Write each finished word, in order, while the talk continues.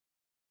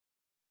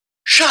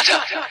Shut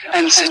up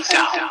and sit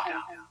down.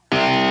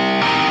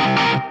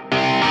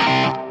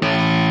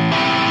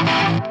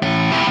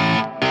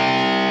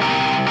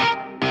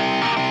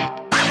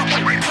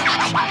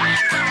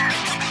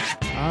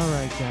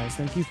 Alright guys,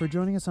 thank you for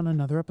joining us on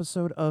another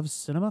episode of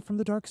Cinema from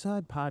the Dark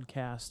Side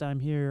podcast. I'm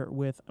here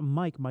with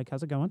Mike. Mike,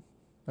 how's it going?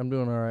 I'm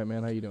doing all right,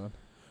 man. How you doing?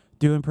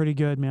 Doing pretty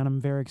good, man.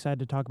 I'm very excited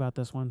to talk about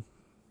this one.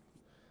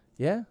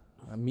 Yeah,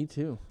 me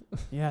too.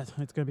 Yeah, it's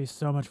going to be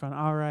so much fun.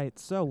 Alright,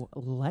 so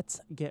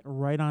let's get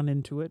right on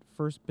into it.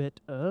 First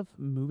bit of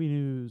movie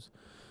news.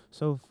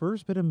 So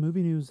first bit of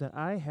movie news that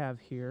I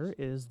have here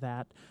is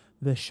that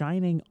the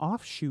Shining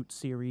offshoot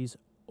series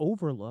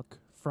Overlook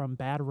from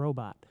Bad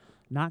Robot,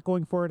 not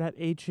going forward at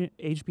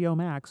HBO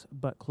Max,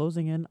 but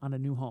closing in on a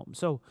new home.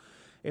 So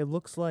it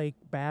looks like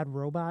Bad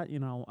Robot,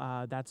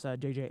 that's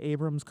J.J.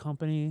 Abrams'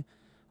 company,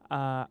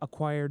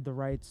 acquired the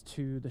rights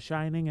to The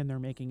Shining, and they're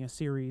making a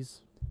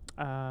series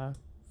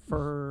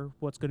for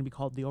what's going to be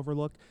called The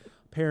Overlook.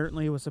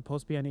 Apparently, it was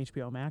supposed to be on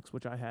HBO Max,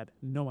 which I had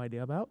no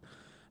idea about.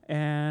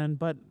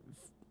 But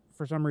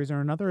for some reason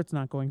or another, it's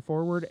not going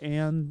forward,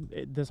 and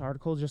this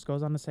article just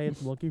goes on to say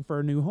it's looking for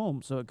a new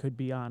home. So it could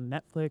be on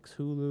Netflix,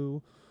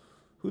 Hulu.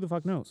 Who the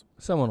fuck knows?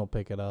 Someone will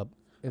pick it up.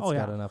 It's got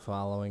yeah. enough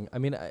following. I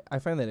mean, I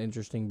find that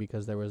interesting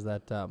because there was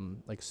that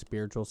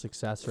spiritual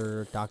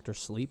successor, Dr.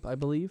 Sleep, I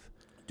believe.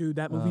 Dude,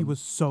 that movie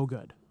was so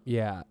good.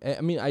 Yeah,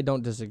 I mean, I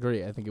don't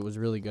disagree. I think it was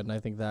really good, and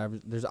I think that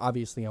there's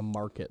obviously a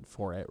market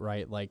for it,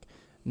 right? Like,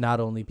 not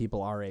only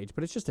people our age,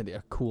 but it's just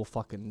a cool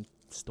fucking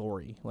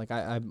story. Like,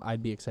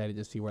 I'd be excited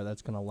to see where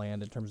that's going to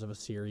land in terms of a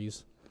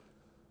series.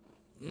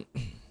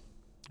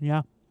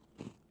 Yeah.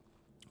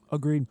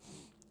 Agreed.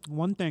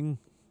 The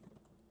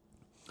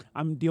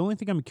only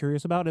thing I'm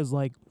curious about is,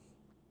 like,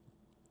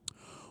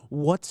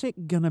 what's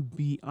it going to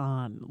be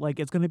on? Like,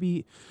 it's going to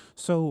be...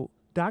 So,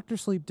 Dr.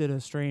 Sleep did a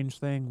strange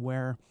thing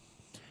where,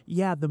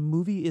 yeah, the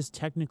movie is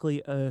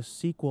technically a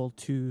sequel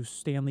to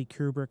Stanley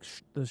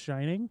Kubrick's The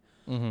Shining.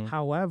 Mm-hmm.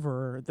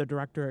 However, the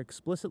director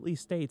explicitly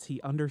states he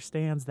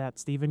understands that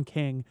Stephen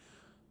King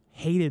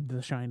hated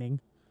The Shining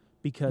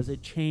because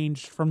it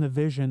changed from the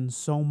vision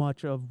so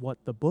much of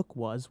what the book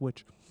was,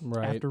 which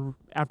Right.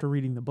 after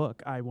reading the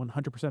book, I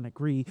 100%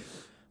 agree.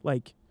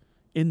 Like,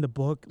 in the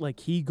book, like,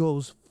 he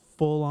goes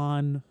full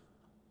on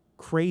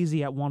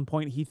crazy at one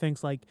point. He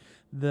thinks like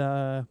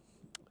the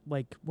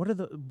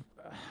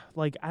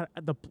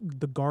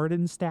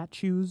garden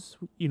statues,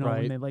 when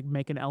Right. they like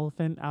make an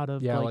elephant out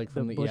of like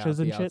the from bushes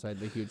and the shit. outside,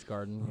 the huge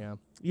garden, yeah.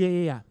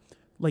 Yeah.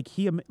 Like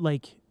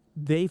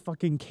they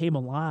fucking came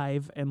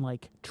alive and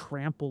like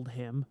trampled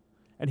him,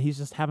 and he's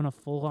just having a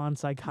full on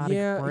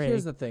psychotic break.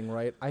 Here's the thing,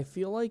 right? I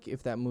feel like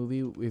if that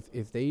movie,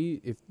 if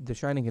The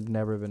Shining had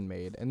never been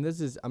made, and this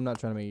is, I'm not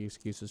trying to make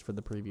excuses for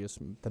the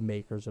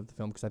makers of the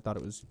film, because I thought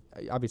it was,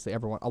 obviously a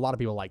lot of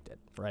people liked it,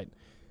 right?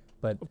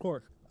 But Of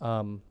course.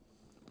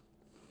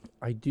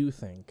 I do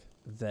think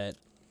that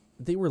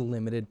they were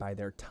limited by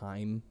their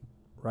time,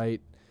 right?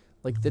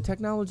 Like, the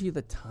technology of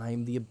the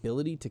time, the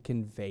ability to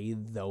convey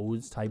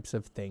those types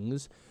of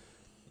things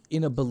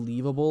in a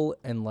believable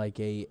and like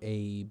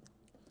a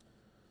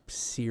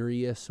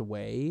serious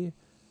way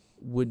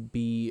would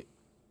be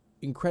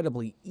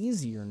incredibly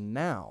easier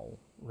now,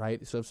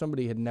 right? So if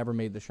somebody had never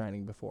made The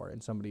Shining before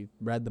and somebody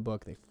read the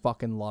book, they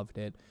fucking loved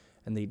it,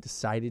 and they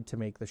decided to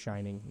make The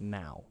Shining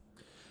now,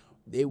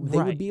 they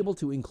would be able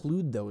to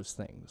include those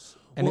things,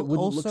 and it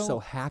wouldn't look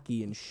so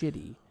hacky and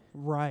shitty.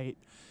 Right.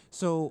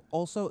 So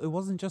also, it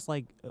wasn't just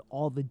like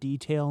all the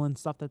detail and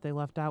stuff that they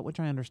left out, which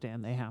I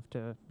understand they have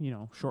to,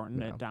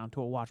 shorten it down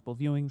to a watchable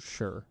viewing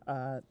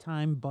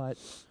time. But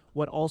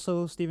what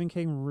also Stephen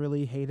King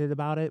really hated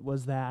about it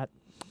was that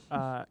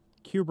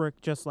Kubrick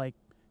just like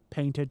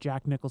painted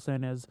Jack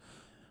Nicholson as,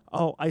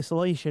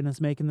 isolation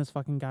is making this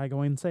fucking guy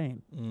go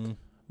insane.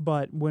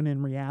 But when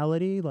in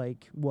reality,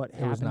 like, what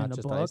happened in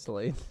the book...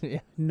 Isolate. Yeah.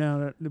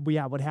 No,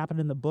 yeah, what happened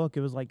in the book, it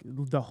was like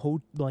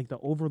the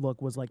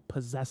Overlook was like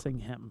possessing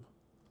him.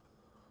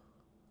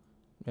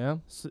 Yeah.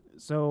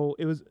 So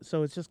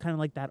it's just kind of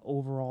like that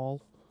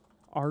overall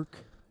arc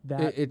that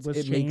was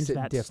it changed makes it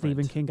that different.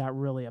 Stephen King got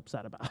really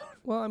upset about.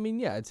 Well, I mean,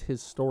 yeah, it's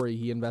his story.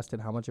 He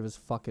invested how much of his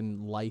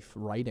fucking life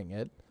writing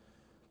it.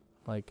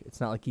 Like, it's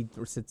not like he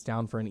sits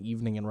down for an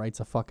evening and writes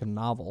a fucking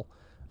novel.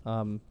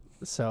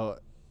 So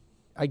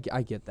I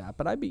get that,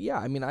 but I'd be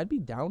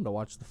down to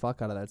watch the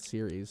fuck out of that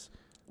series.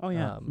 Oh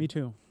yeah, me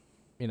too.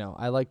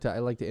 I like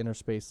to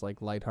interspace like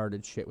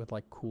lighthearted shit with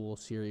like cool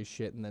serious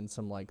shit, and then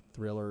some like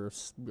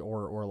thrillers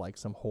or like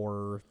some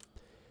horror,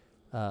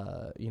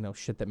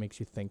 shit that makes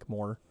you think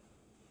more.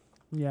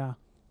 Yeah,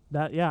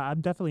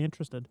 I'm definitely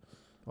interested.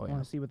 Oh I yeah,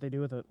 want to see what they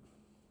do with it.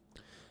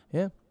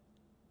 Yeah.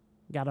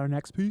 Got our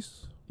next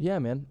piece. Yeah,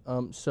 man.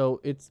 So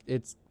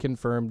it's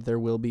confirmed there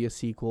will be a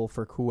sequel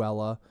for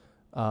Cruella.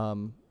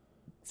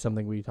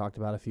 Something we talked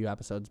about a few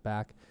episodes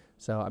back.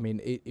 So, I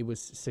mean, it was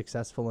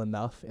successful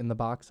enough in the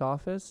box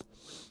office,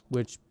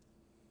 which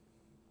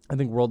I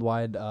think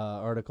Worldwide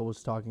article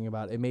was talking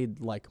about. It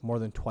made like more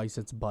than twice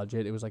its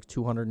budget. It was like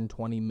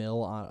 $220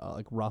 million,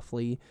 like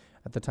roughly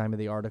at the time of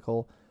the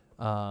article.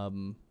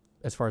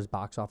 as far as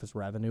box office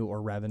revenue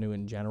or revenue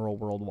in general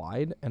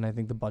worldwide, and I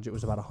think the budget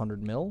was about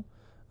 100 mil.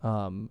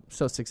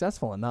 So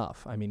successful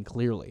enough. I mean,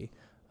 clearly,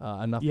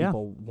 enough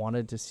people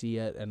wanted to see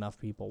it, enough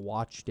people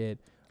watched it,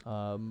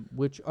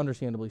 which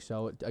understandably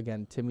so.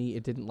 Again, to me,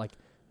 it didn't like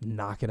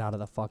knock it out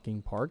of the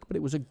fucking park, but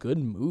it was a good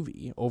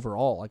movie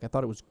overall. Like I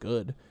thought it was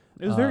good.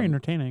 It was very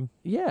entertaining.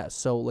 Yeah,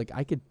 so like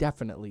I could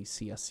definitely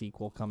see a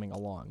sequel coming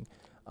along,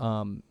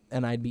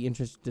 and I'd be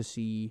interested to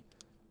see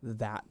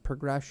that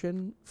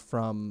progression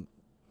from,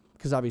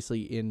 because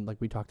obviously in like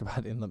we talked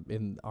about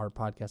in our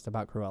podcast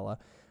about Cruella,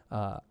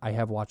 I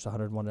have watched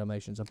 101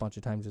 Dalmatians a bunch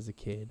of times as a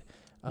kid,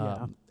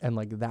 and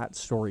like that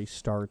story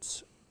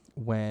starts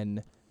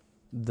when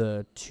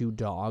the two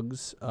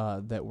dogs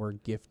that were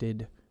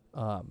gifted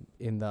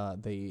in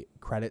the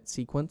credit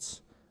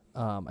sequence.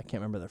 I can't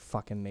remember their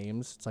fucking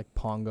names. It's like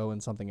Pongo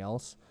and something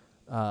else.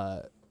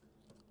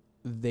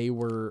 They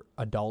were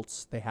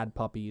adults. They had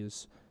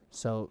puppies.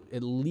 So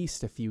at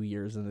least a few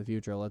years in the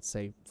future, let's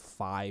say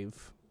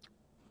 5,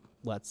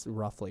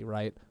 roughly,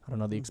 right? I don't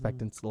know the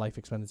life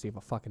expectancy of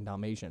a fucking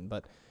Dalmatian,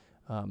 but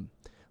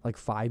like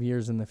 5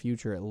 years in the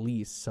future at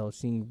least. So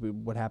seeing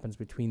what happens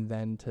between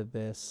then to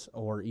this,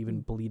 or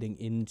even bleeding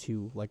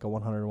into like a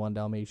 101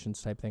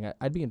 Dalmatians type thing,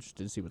 I'd be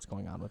interested to see what's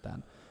going on with that.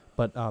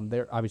 But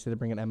they're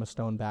bringing Emma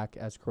Stone back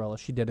as Cruella.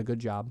 She did a good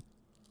job.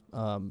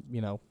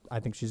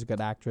 I think she's a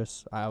good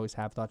actress. I always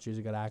have thought she's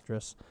a good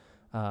actress,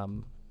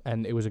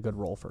 and it was a good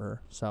role for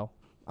her. So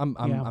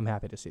I'm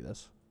happy to see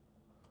this.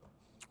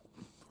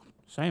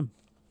 Same.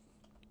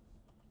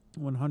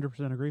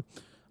 100% agree.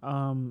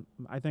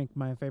 I think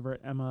my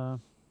favorite Emma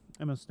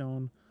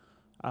Stone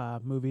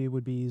movie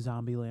would be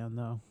Zombieland,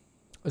 though.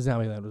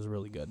 Zombieland was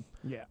really good.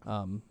 Yeah.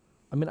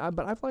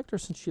 But I've liked her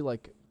since she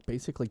like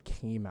basically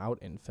came out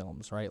in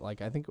films, right?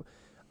 Like I think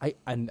I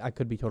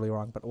could be totally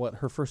wrong, but what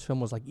her first film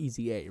was like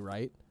Easy A,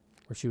 right?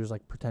 Where she was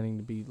like pretending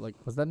to be like,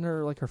 was that in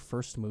her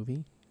first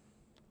movie?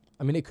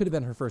 I mean, it could have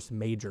been her first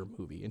major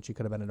movie, and she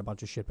could have been in a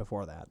bunch of shit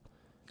before that.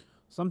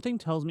 Something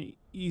tells me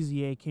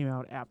Easy A came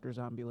out after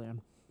Zombieland.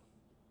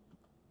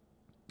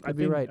 Could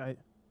be right.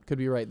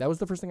 That was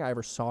the first thing I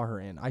ever saw her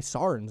in. I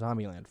saw her in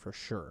Zombieland for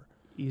sure.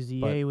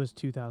 Easy A was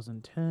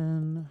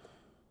 2010.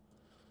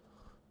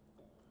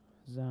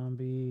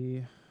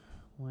 Zombieland.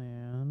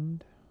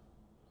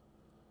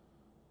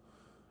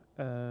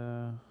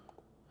 Fine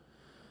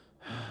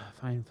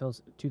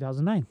Phil's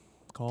 2009.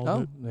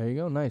 Called it. There you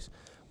go. Nice.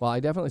 Well, I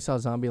definitely saw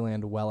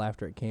Zombieland well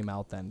after it came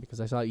out then,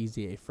 because I saw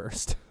Easy A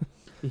first.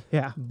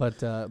 Yeah.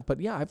 But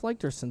yeah, I've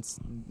liked her since,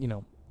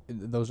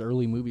 those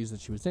early movies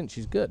that she was in.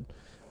 She's good.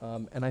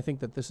 And I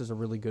think that this is a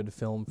really good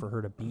film for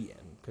her to be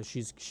in, because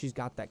she's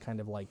got that kind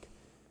of like,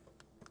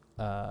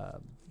 I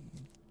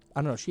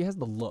don't know, she has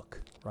the look,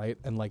 right?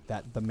 And like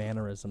the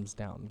mannerisms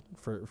down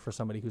for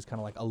somebody who's kind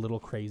of like a little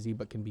crazy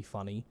but can be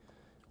funny.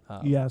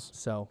 Yes.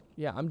 So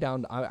yeah, I'm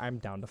down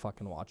to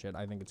fucking watch it.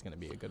 I think it's gonna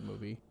be a good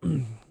movie.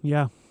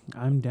 Yeah,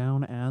 I'm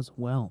down as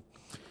well.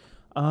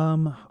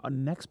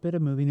 Next bit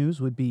of movie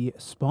news would be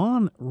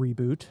Spawn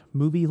reboot.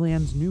 Movie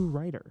lands new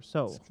writer.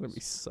 So it's gonna be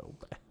so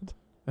bad.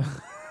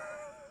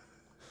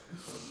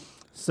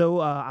 So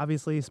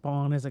obviously,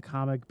 Spawn is a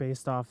comic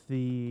based off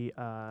the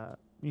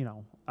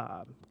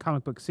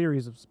comic book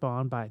series of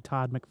Spawn by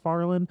Todd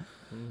McFarlane.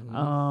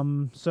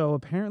 Mm-hmm. So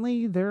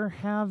apparently they're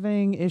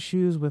having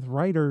issues with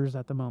writers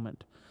at the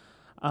moment.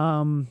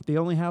 They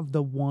only have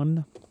the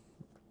one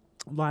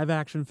live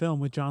action film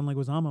with John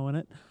Leguizamo in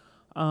it.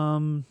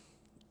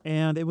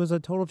 And it was a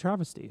total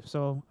travesty.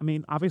 So, I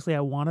mean, obviously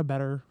I want a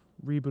better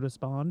reboot of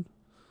Spawn,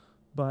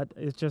 but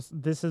it's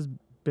just, this has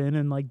been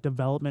in like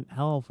development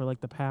hell for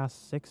like the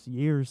past 6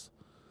 years.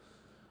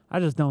 I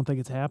just don't think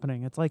it's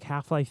happening. It's like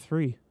Half-Life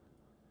 3.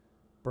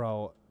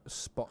 Bro,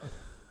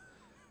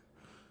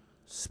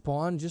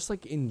 Spawn, just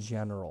like in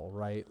general,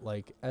 right?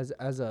 Like as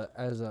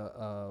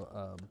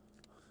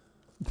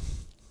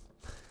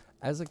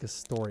like a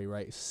story,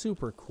 right?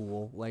 Super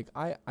cool. Like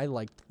I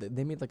liked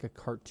they made like a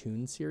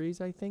cartoon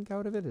series, I think,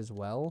 out of it as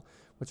well,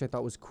 which I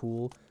thought was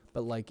cool.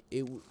 But like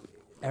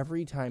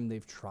every time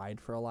they've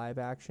tried for a live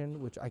action,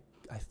 which I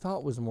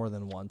thought was more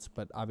than once,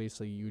 but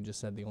obviously you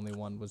just said the only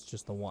one was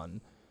just the one.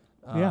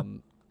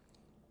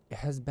 It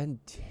has been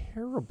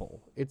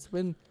terrible. It's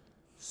been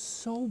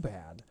so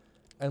bad,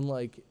 and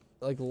like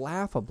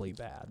laughably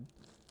bad.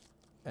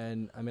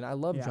 And I mean, I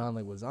love John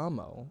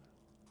Leguizamo,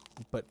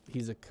 but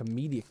he's a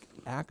comedic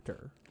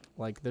actor.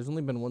 Like, there's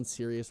only been one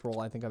serious role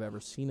I think I've ever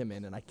seen him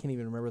in, and I can't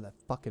even remember that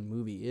fucking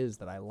movie is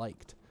that I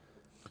liked.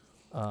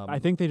 I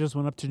think they just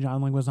went up to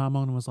John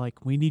Leguizamo and was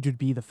like, "We need you to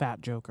be the fat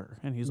Joker,"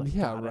 and he's like,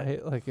 "Yeah, got right."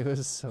 it. Like, it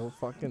was so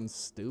fucking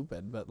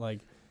stupid, but like,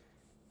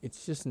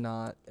 it's just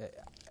not.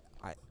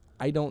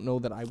 I don't know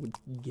that I would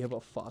give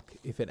a fuck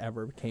if it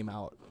ever came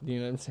out. Do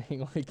you know what I'm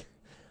saying? Like,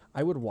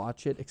 I would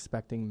watch it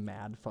expecting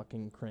mad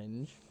fucking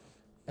cringe,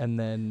 and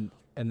then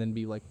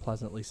be like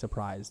pleasantly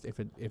surprised if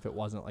it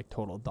wasn't like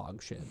total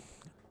dog shit.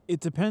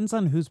 It depends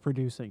on who's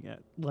producing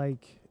it.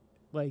 Like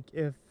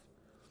if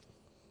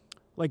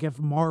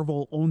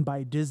Marvel, owned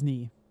by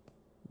Disney,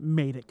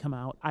 made it come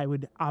out, I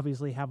would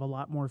obviously have a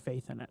lot more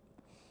faith in it.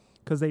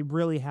 because they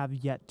really have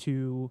yet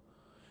to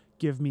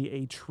give me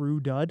a true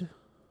dud.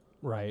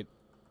 Right.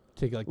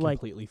 To Like-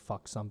 completely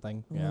fuck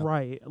something. Yeah.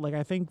 Right. Like,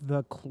 I think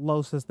the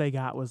closest they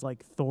got was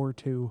like Thor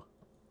 2.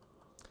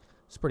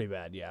 It's pretty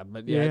bad, yeah.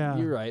 But yeah, Yeah.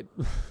 you're right.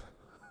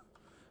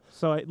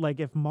 So like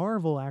if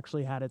Marvel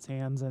actually had its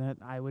hands in it,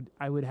 I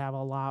would have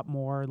a lot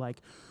more like,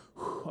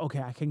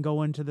 okay, I can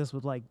go into this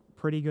with like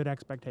pretty good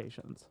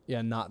expectations.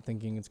 Yeah, not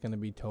thinking it's going to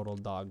be total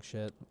dog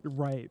shit.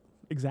 Right.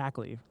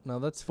 Exactly. No,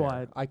 that's fair.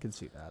 But- I could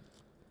see that.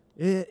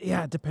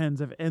 It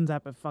depends. If it ends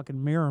up at fucking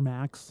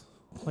Miramax,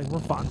 like we're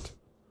fucked.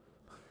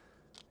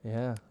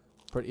 Yeah.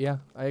 Yeah,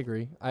 I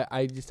agree.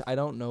 I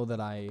don't know that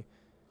I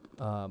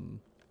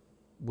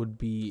would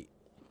be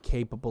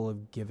capable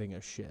of giving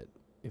a shit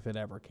if it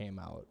ever came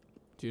out.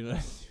 Do you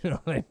know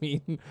what I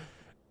mean?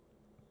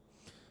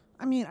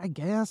 I mean, I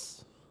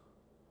guess.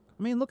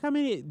 I mean, look how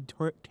many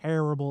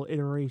terrible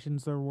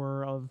iterations there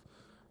were of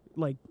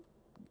like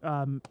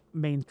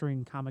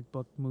mainstream comic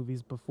book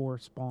movies before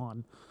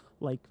Spawn,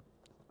 like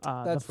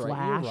That's The right.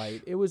 Flash. You're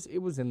right.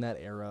 It was in that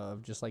era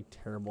of just like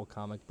terrible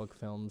comic book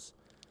films.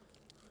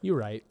 You're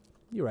right.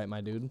 You're right, my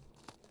dude.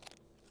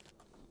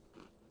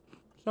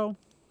 So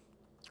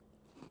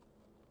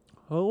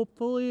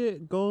hopefully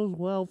it goes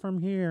well from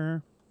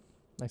here.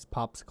 Nice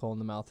popsicle in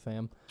the mouth,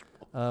 fam.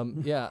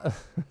 Yeah.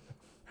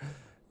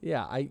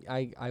 Yeah,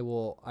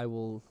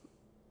 I'll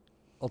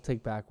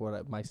take back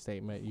my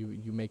statement.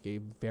 You make a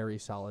very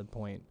solid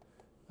point.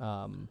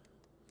 And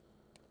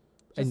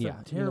Just a yeah,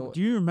 terrible.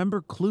 Do you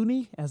remember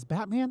Clooney as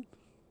Batman?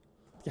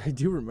 I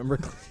do remember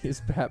Clooney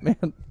as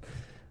Batman.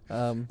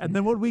 And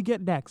then what do we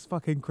get next?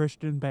 Fucking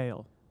Christian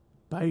Bale.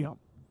 Bam.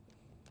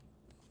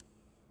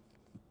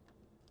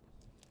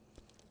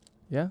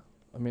 Yeah,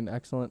 I mean,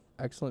 excellent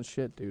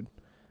shit, dude.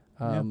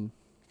 Yeah.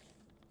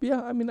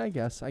 Yeah, I mean, I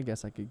guess I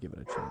could give it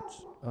a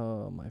chance.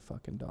 Oh, my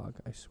fucking dog!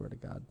 I swear to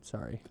God,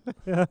 sorry.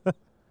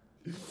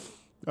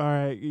 All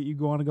right, you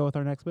want to go with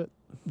our next bit?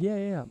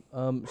 Yeah.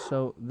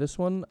 So this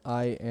one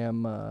I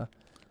am a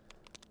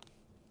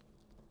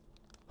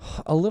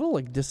little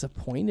like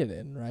disappointed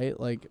in, right?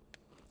 Like,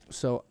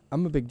 so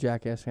I'm a big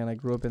Jackass fan. I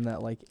grew up in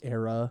that like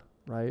era,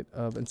 right?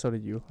 And so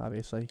did you,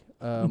 obviously.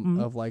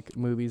 Of like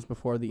movies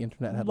before the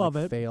internet had Love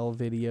like it. fail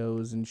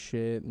videos and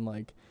shit, and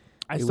like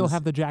I It still was-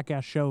 have the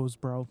Jackass shows,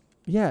 bro.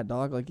 yeah,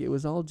 dog. Like it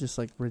was all just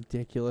like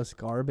ridiculous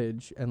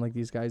garbage, and like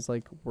these guys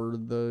like were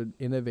the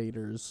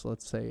innovators,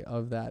 let's say,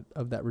 of that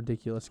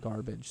ridiculous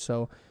garbage.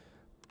 So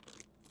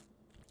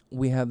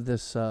we have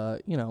this,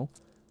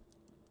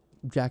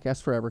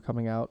 Jackass Forever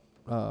coming out.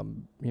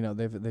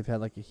 They've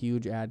had like a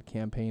huge ad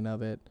campaign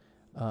of it,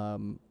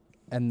 and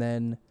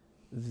then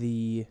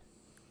the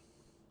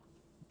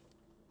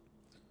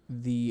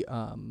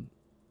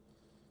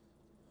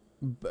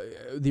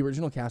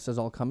original cast is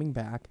all coming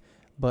back.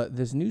 But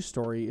this news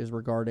story is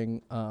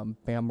regarding Bam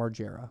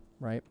Margera,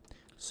 right?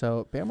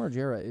 So Bam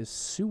Margera is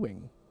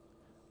suing,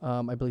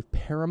 I believe,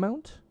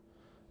 Paramount,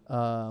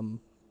 and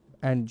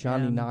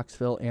Johnny And-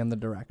 Knoxville and the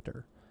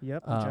director,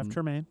 Yep, Jeff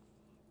Tremaine.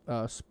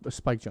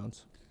 Spike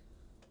Jonze.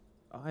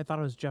 Oh, I thought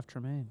it was Jeff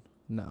Tremaine.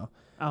 No.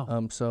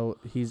 Oh, So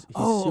he's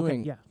okay,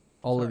 suing yeah.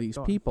 all of Sorry, these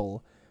go on.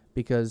 people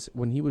because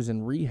when he was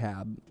in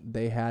rehab,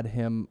 they had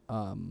him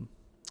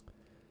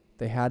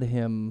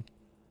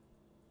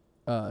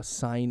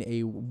sign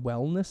a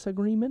wellness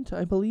agreement,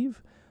 I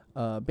believe,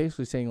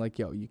 basically saying like,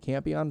 yo, you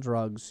can't be on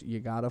drugs, you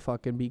gotta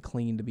fucking be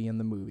clean to be in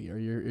the movie, or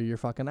you're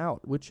fucking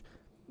out. Which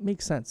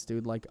makes sense,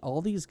 dude. Like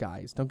all these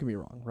guys, don't get me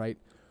wrong, right?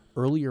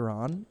 Earlier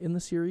on in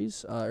the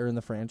series or in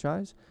the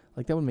franchise,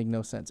 like that would make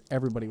no sense.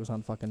 Everybody was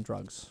on fucking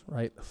drugs,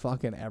 right?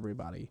 Fucking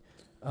everybody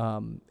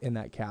in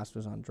that cast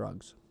was on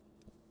drugs.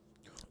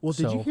 Well,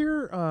 did you So-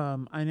 hear?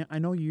 I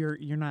know you're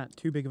not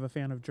too big of a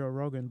fan of Joe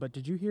Rogan, but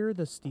did you hear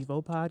the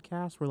Steve-O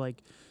podcast where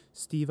like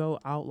Steve-O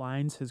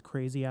outlines his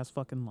crazy ass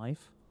fucking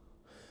life?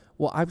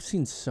 Well, I've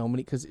seen so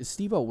many because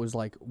Steve-O was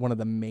like one of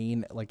the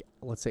main, like,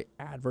 let's say,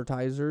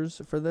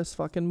 advertisers for this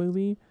fucking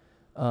movie.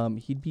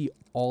 He'd be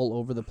all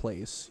over the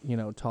place,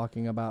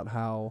 talking about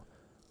how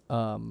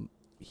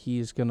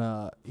he's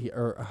gonna,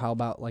 or how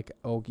about like,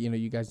 oh,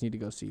 you guys need to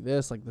go see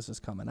this, like this is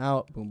coming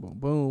out, boom, boom,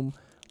 boom,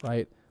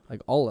 right?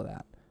 Like all of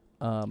that.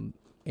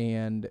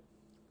 And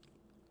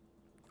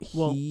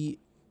Well, he,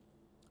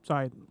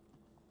 Sorry.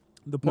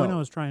 The point No. I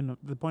was trying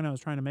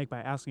to make by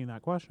asking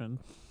that question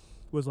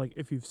was like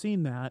if you've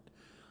seen that,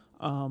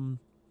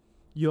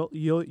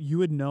 you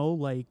would know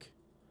like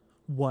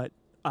what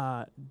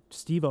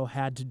Steve-O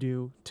had to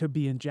do to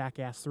be in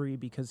Jackass 3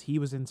 because he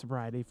was in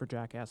sobriety for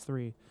Jackass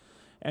 3.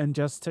 And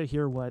just to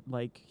hear what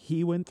like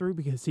he went through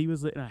because he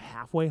was in a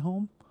halfway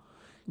home.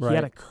 He had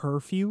a Right.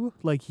 curfew,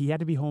 like he had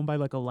to be home by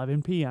like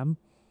 11 p.m.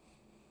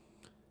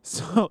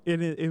 So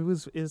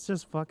it's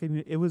just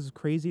fucking, it was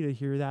crazy to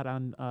hear that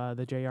on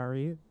the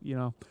JRE,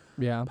 yeah,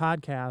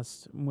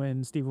 podcast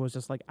when Steve was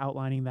just like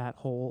outlining that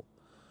whole,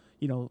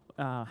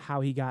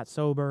 how he got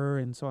sober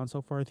and so on and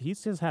so forth.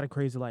 He's just had a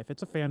crazy life.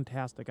 It's a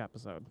fantastic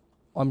episode.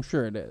 I'm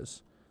sure it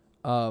is.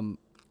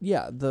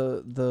 Yeah,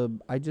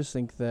 I just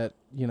think that,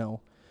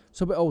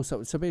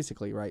 so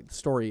basically, right, the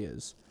story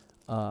is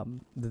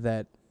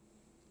that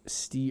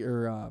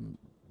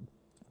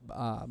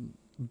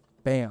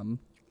Bam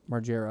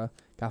Margera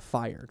got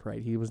fired,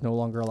 right? He was no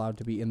longer allowed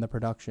to be in the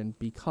production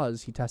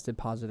because he tested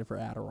positive for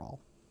Adderall,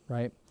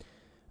 right?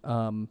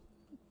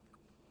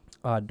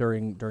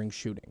 During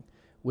shooting,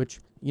 which,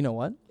 you know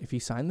what? If he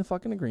signed the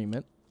fucking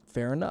agreement,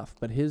 fair enough.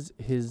 But his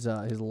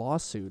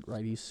lawsuit,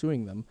 right? He's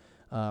suing them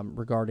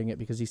regarding it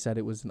because he said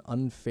it was an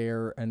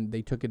unfair and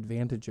they took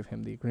advantage of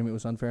him. The agreement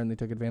was unfair and they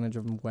took advantage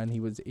of him when he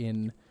was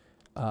in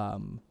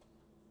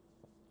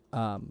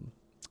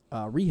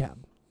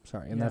rehab.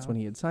 Sorry, and that's when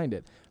he had signed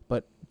it.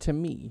 But to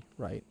me,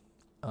 right,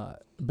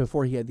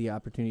 before he had the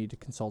opportunity to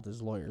consult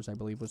his lawyers, I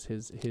believe was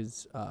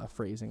his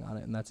phrasing on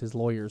it, and that's his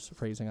lawyer's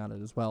phrasing on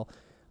it as well.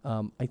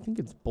 I think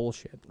it's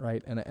bullshit,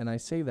 right? And I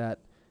say that,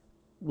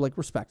 like,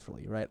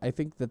 respectfully, right? I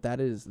think that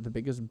is the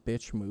biggest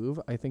bitch move.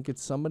 I think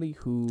it's somebody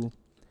who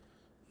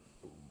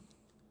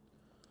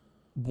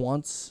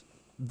wants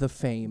the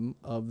fame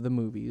of the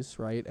movies,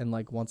 right? And,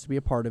 like, wants to be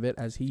a part of it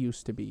as he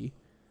used to be,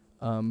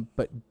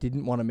 but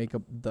didn't want to make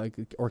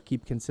or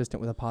keep consistent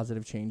with a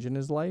positive change in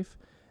his life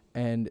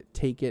and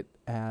take it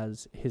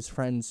as his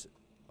friends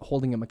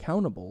holding him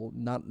accountable,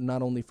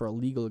 not only for a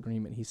legal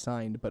agreement he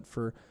signed, but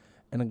for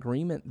an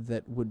agreement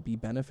that would be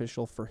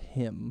beneficial for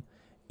him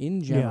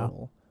in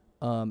general,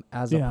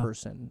 as a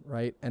person,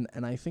 right? And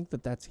I think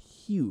that that's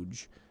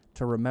huge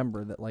to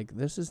remember, that, like,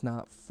 this is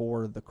not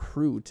for the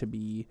crew to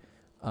be,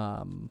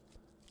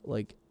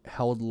 like,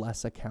 held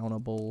less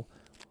accountable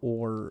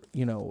or,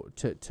 you know,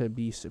 to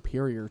be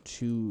superior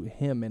to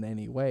him in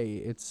any way.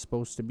 It's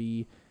supposed to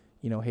be,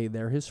 you know, hey,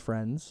 they're his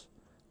friends.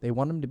 They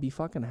want him to be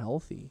fucking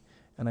healthy.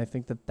 And I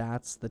think that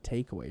that's the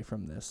takeaway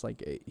from this.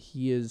 Like,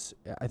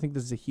 I think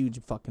this is a huge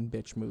fucking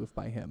bitch move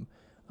by him.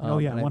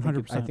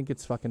 100%. I think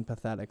it's fucking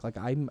pathetic. Like,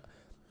 I'm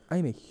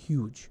a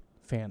huge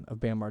fan of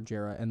Bam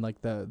Margera and,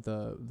 like,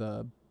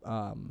 the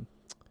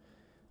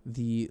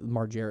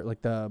Margera,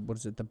 like,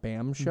 the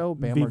BAM show?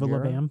 Bam Viva La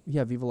Margera? Bam.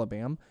 Yeah, Viva La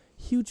Bam.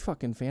 Huge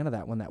fucking fan of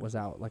that when that was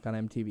out, like, on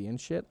MTV and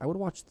shit. I would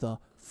watch the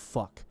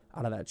fuck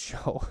out of that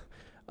show.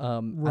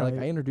 Right.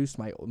 I introduced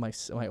my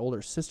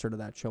older sister to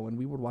that show, and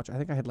we would watch. I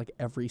think I had, like,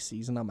 every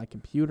season on my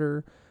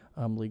computer,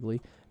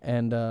 legally,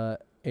 and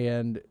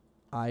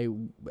I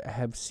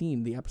have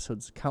seen the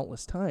episodes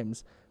countless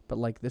times. But,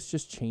 like, this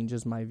just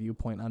changes my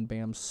viewpoint on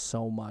Bam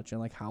so much,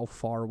 and, like, how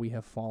far we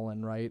have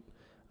fallen, right?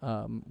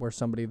 Where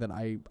somebody that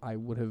I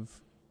would have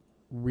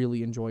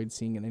really enjoyed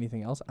seeing in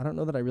anything else, I don't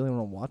know that I really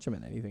want to watch him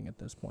in anything at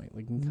this point.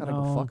 Like, he can kind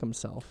of go fuck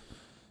himself.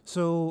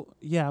 So,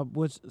 yeah,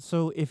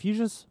 if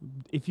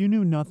you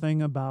knew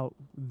nothing about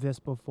this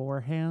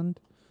beforehand,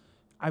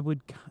 I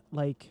would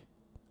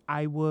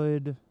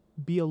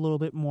be a little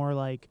bit more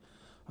like,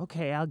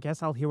 okay, I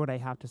guess I'll hear what I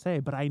have to say.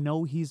 But I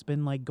know he's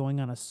been, like, going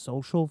on a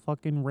social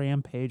fucking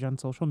rampage on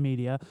social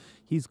media.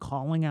 He's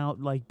calling out,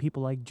 like,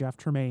 people like Jeff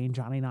Tremaine,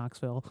 Johnny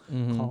Knoxville,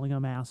 calling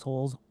them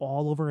assholes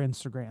all over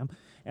Instagram.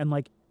 And,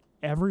 like,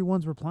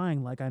 everyone's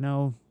replying. Like, I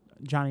know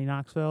Johnny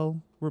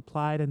Knoxville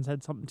replied and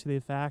said something to the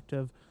effect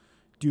of,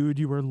 dude,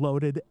 you were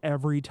loaded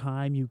every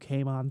time you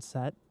came on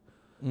set.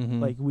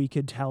 Like, we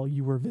could tell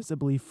you were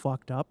visibly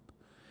fucked up.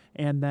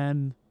 And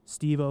then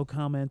Steve-O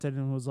commented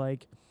and was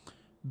like,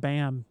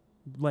 Bam,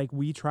 like,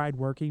 we tried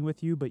working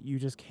with you, but you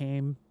just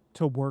came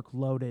to work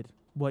loaded.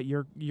 What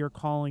you're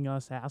calling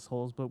us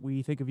assholes, but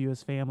we think of you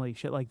as family,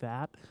 shit like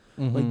that.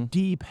 Like,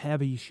 deep,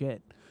 heavy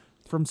shit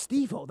from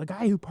Steve-O, the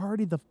guy who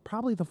partied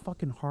probably the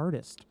fucking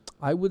hardest.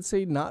 I would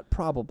say not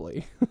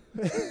probably.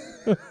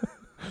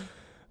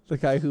 The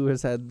guy who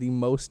has had the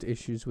most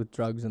issues with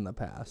drugs in the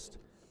past,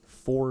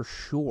 for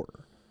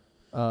sure.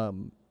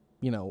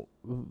 You know,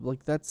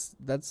 like, that's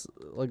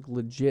like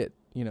legit,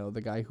 you know,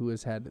 the guy who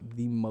has had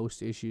the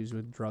most issues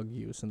with drug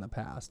use in the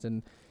past,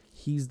 and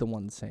he's the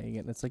one saying it.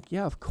 And it's like,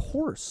 yeah, of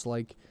course,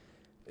 like,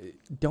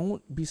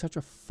 don't be such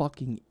a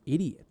fucking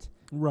idiot.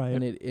 Right.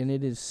 And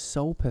it is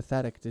so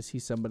pathetic to see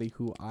somebody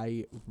who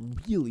I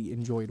really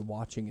enjoyed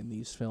watching in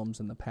these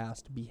films in the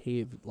past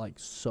behave, like,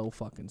 so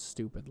fucking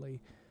stupidly.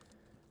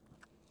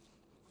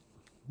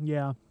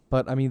 Yeah.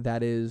 But I mean,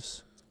 that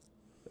is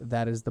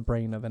the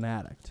brain of an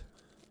addict.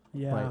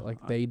 Yeah. Right?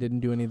 Like, they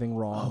didn't do anything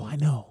wrong. Oh, I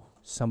know.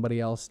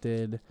 Somebody else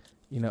did.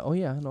 You know, oh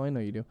yeah, no, I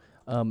know you do.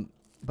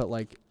 But,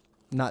 like,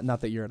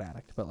 not that you're an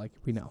addict, but, like,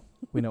 we know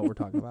what we're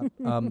talking about.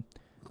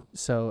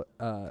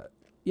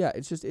 Yeah,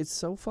 it's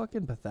so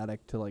fucking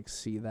pathetic to, like,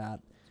 see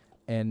that,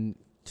 and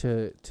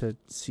to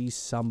see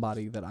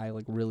somebody that I,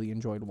 like, really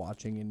enjoyed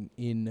watching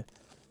in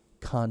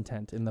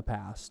content in the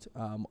past,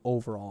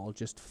 overall,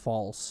 just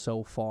fall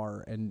so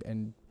far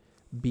and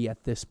be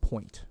at this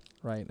point,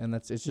 right? And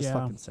it's just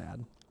fucking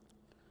sad.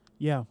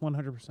 Yeah,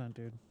 100%,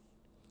 dude.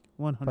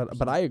 100%.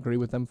 But I agree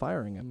with them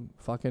firing him.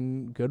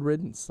 Fucking good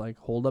riddance. Like,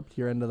 hold up to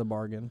your end of the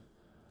bargain.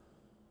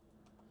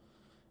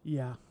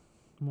 Yeah,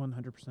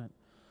 100%.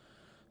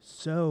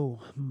 So,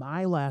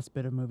 my last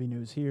bit of movie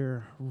news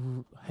here,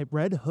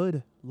 Red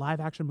Hood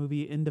live-action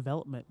movie in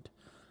development.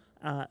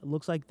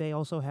 Looks like they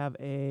also have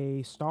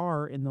a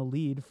star in the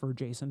lead for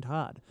Jason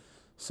Todd.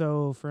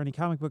 So, for any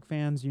comic book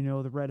fans, you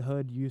know the Red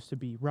Hood used to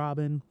be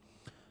Robin.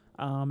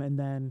 And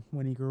then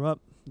when he grew up,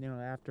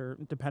 after,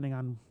 depending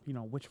on,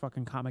 which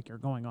fucking comic you're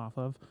going off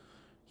of,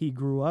 he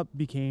grew up,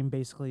 became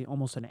basically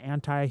almost an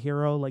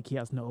anti-hero. Like, he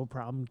has no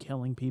problem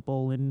killing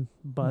people,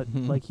 but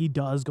like, he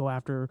does go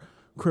after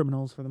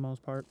criminals for the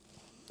most part.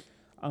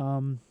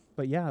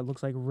 But yeah, it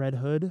looks like Red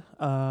Hood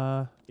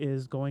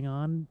is going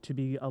on to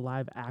be a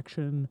live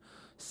action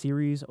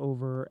series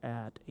over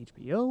at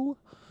HBO.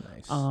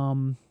 Nice.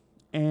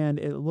 And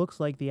it looks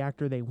like the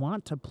actor they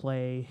want to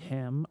play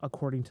him,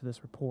 according to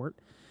this report,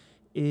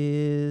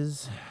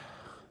 is...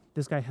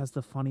 This guy has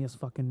the funniest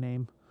fucking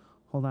name.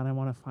 Hold on, I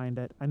want to find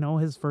it. I know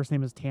his first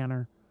name is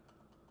Tanner.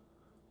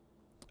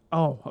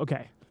 Oh,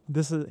 okay.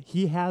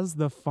 He has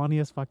the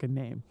funniest fucking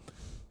name.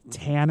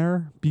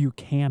 Tanner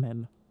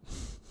Buchanan.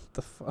 What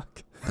the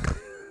fuck?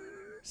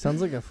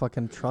 Sounds like a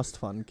fucking trust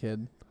fund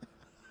kid.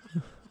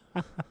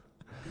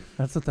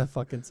 That's what that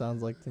fucking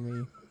sounds like to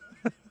me.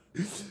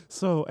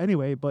 So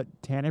anyway, but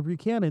Tanner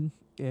Buchanan,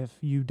 if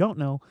you don't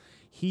know,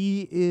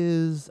 he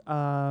is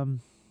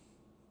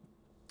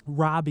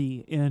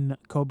Robbie in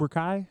Cobra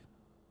Kai.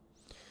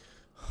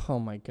 Oh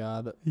my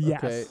god.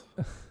 Yes. Okay.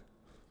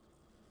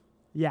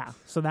 Yeah,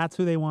 so that's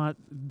who they want.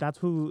 That's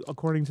who,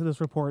 according to this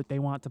report, they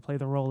want to play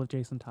the role of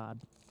Jason Todd.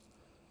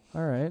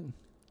 All right.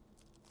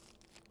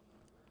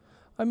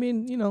 I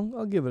mean,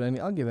 I'll give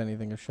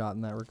anything a shot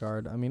in that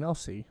regard. I mean, I'll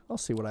see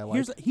what I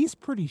like. He's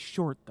pretty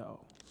short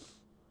though.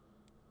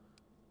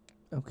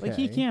 Okay. Like,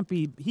 he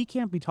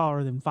can't be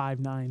taller than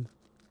 5'9".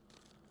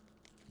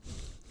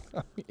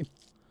 I mean,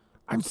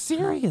 I'm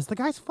serious. The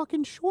guy's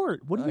fucking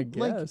short. What do you I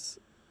guess.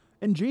 like?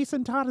 And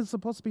Jason Todd is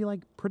supposed to be like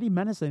pretty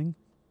menacing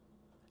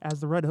as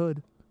the Red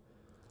Hood.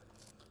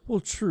 Well,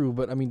 true,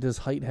 but I mean, does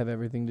height have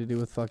everything to do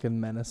with fucking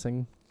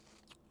menacing?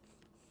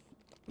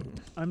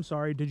 I'm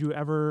sorry. Did you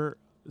ever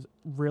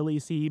really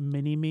see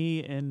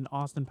Mini-Me in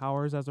Austin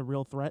Powers as a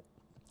real threat?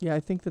 Yeah,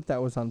 I think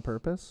that was on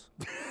purpose.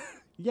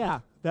 Yeah,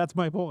 that's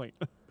my point.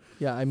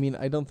 Yeah, I mean,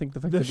 I don't think the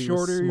fact The that he was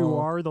shorter you small-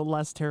 are, the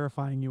less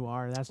terrifying you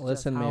are. That's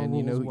Listen, just how man,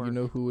 rules work.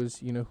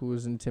 you know who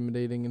was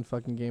intimidating in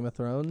fucking Game of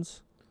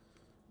Thrones?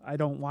 I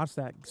don't watch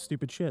that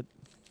stupid shit.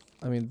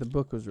 I mean, the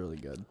book was really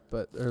good,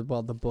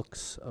 the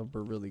books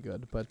were really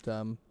good, but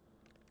the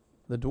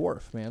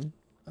dwarf, man,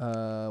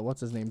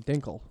 what's his name?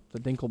 Dinkle, the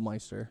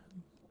Dinkelmeister,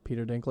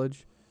 Peter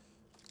Dinklage.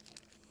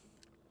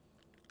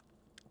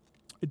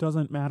 It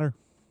doesn't matter.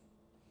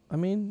 I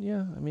mean,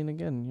 yeah. I mean,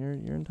 again,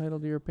 you're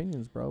entitled to your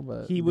opinions, bro.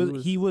 But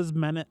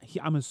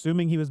I'm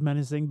assuming he was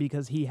menacing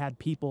because he had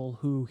people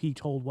who he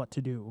told what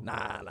to do.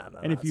 Nah.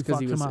 And if you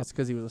fucked him up, it's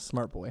because he was a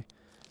smart boy.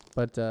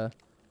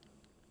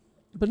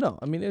 But no,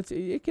 I mean,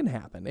 it can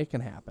happen. It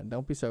can happen.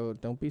 Don't be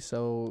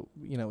so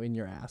in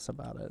your ass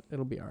about it.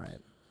 It'll be all right.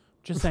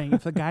 just saying,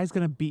 if the guy's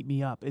gonna beat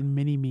me up and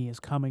Mini-Me is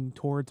coming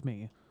towards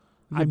me,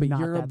 Yeah, I'm but not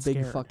you're a that big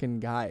scared. fucking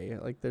guy.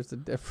 Like, there's a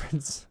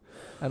difference.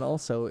 And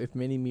also, if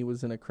Mini-Me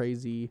was in a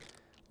crazy,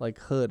 like,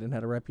 hood and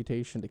had a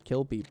reputation to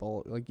kill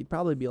people, like, you'd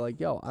probably be like,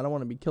 yo, I don't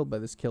want to be killed by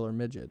this killer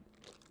midget.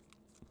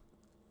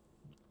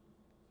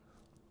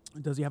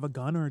 Does he have a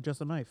gun or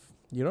just a knife?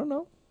 You don't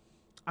know?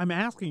 I'm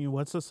asking you,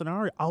 what's the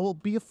scenario? I will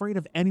be afraid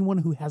of anyone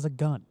who has a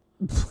gun.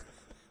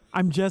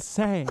 I'm just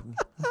saying.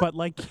 But,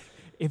 like,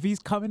 if he's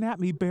coming at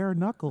me bare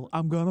knuckle,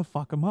 I'm going to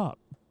fuck him up.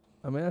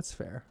 I mean, that's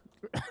fair.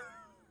 That's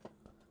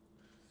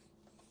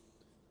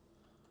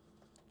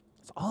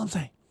all I'm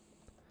saying.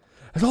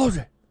 That's all I'm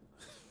saying.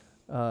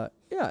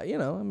 Yeah,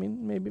 I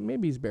mean,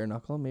 maybe he's bare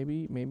knuckle.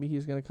 Maybe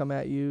he's gonna come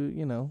at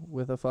you,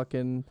 with a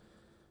fucking,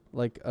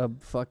 like, a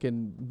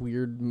fucking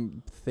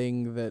weird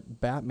thing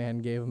that Batman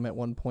gave him at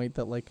one point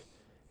that, like,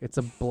 it's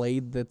a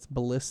blade that's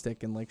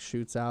ballistic and, like,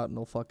 shoots out and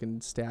will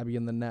fucking stab you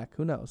in the neck.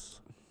 Who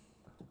knows?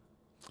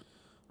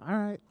 All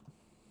right.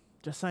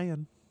 Just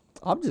saying.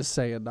 I'm just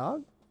saying,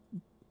 dog.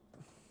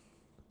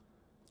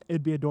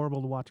 It'd be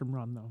adorable to watch him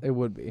run, though. It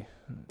would be. It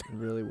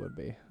really would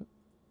be.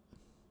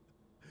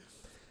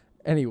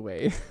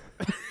 Anyway.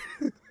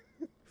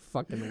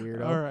 Fucking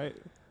weirdo. All right.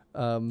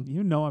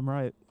 You know I'm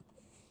right.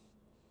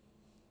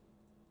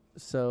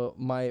 So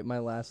my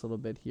last little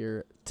bit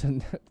here,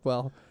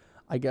 well,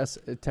 I guess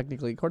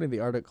technically, according to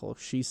the article,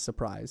 she's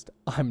surprised.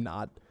 I'm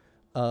not.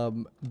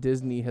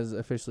 Disney has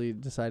officially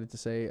decided to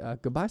say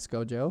goodbye,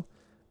 ScarJo,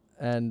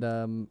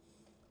 and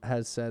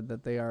has said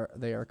that they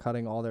are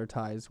cutting all their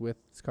ties with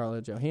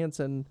Scarlett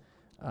Johansson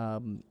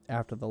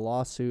after the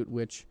lawsuit.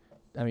 Which,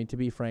 I mean, to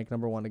be frank,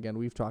 number one, again,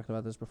 we've talked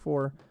about this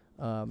before.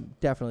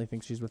 Definitely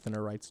think she's within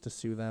her rights to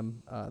sue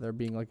them. They're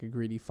being like a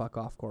greedy fuck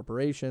off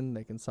corporation.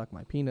 They can suck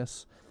my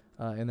penis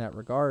in that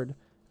regard.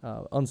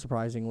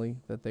 Unsurprisingly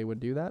that they would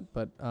do that,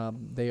 but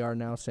they are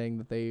now saying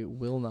that they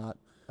will not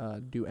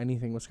do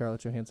anything with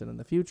Scarlett Johansson in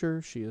the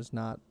future. She is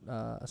not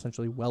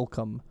essentially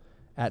welcome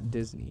at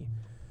Disney.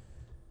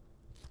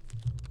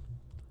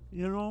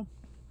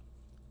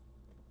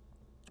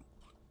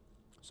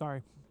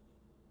 Sorry.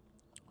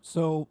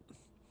 So,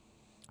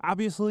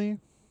 obviously,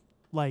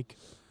 like,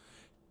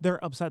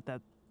 they're upset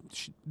that,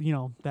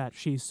 that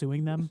she's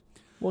suing them.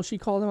 Well, she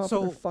called them out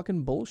for their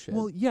fucking bullshit.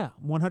 Well, yeah,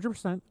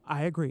 100%.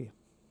 I agree.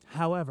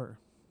 However,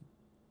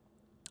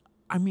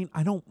 I mean,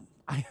 I don't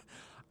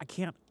I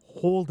can't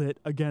hold it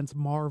against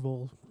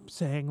Marvel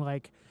saying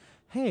like,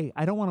 hey,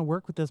 I don't want to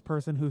work with this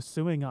person who's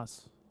suing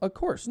us. Of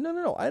course.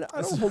 No. I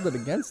don't hold it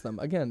against them.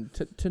 Again,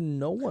 to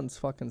no one's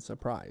fucking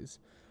surprise,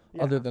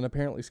 other than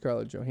apparently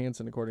Scarlett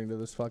Johansson, according to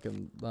this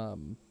fucking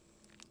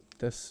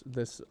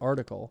this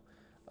article.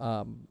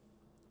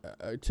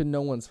 To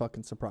no one's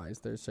fucking surprise,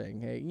 they're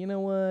saying, hey, you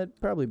know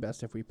what? Probably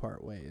best if we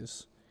part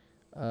ways.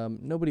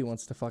 Nobody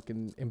wants to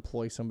fucking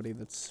employ somebody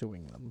that's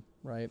suing them,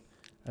 right?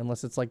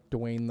 Unless it's like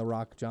Dwayne The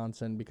Rock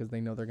Johnson, because they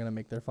know they're gonna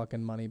make their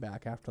fucking money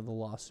back after the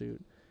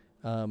lawsuit.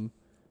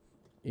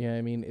 Yeah,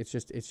 I mean, it's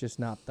just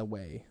not the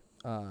way.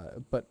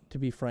 But to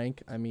be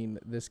frank, I mean,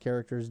 this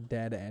character's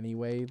dead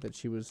anyway that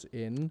she was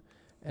in,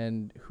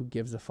 and who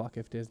gives a fuck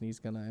if Disney's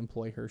gonna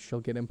employ her? She'll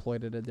get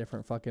employed at a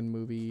different fucking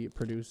movie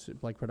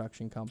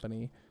production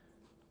company.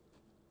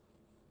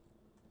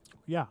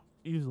 Yeah,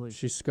 easily.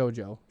 She's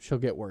ScarJo. She'll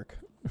get work.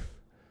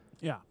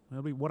 Yeah,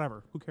 it'll be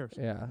whatever. Who cares?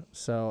 Yeah.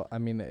 So I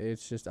mean,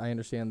 it's just, I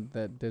understand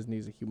that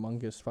Disney's a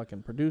humongous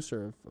fucking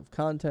producer of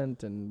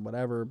content and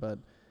whatever, but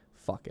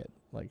fuck it.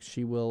 Like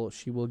she will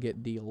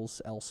get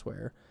deals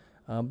elsewhere.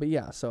 But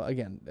yeah, so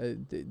again,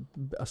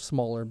 a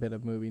smaller bit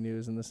of movie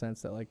news in the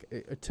sense that,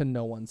 like, to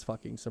no one's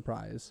fucking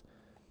surprise,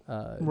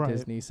 Right.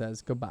 Disney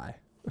says goodbye.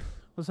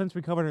 Well, since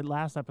we covered it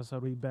last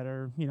episode, we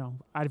better,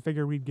 I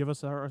figure we'd give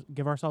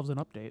ourselves an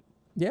update.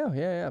 Yeah,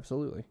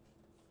 absolutely.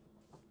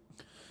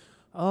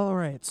 All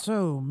right,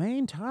 so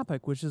main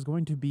topic, which is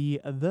going to be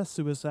The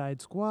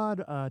Suicide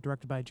Squad,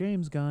 directed by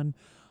James Gunn,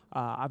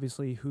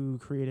 obviously who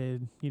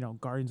created,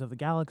 Guardians of the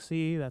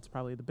Galaxy. That's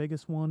probably the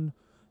biggest one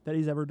that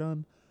he's ever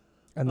done.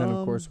 And then,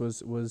 of course,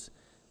 was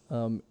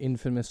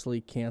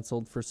infamously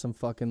canceled for some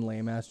fucking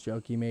lame-ass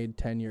joke he made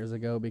 10 years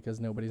ago because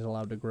nobody's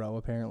allowed to grow,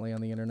 apparently,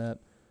 on the internet.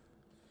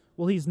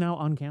 Well, he's now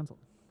uncanceled.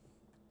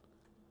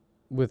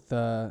 With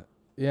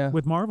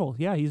Marvel.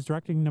 Yeah, he's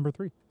directing number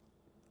 3.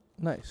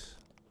 Nice.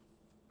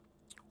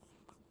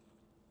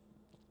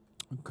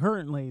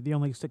 Currently, the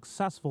only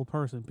successful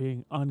person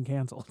being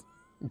uncanceled.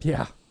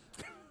 Yeah.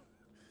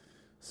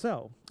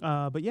 So,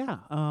 but yeah,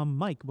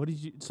 Mike,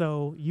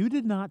 so you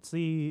did not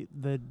see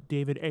the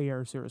David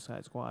Ayer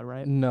Suicide Squad,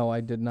 right? No,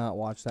 I did not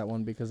watch that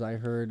one because I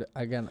heard,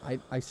 again,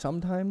 I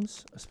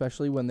sometimes,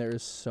 especially when there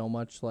is so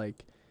much,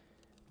 like,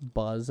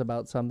 buzz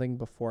about something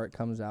before it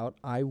comes out,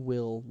 I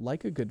will,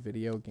 like a good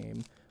video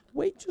game,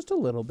 wait just a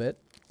little bit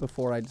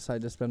before I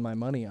decide to spend my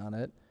money on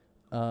it,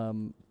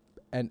 and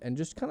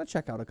just kind of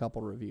check out a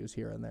couple reviews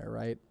here and there,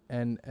 right?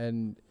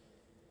 And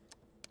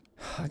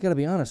I gotta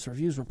be honest,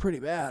 reviews were pretty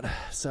bad,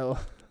 so...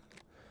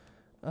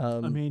 I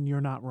mean,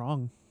 you're not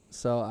wrong.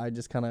 So I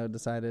just kind of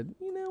decided,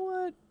 you know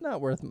what,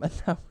 not worth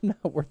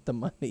the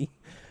money.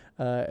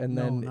 And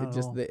then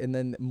and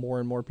then more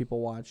and more people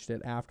watched it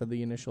after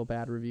the initial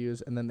bad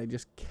reviews, and then they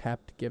just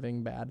kept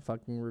giving bad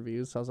fucking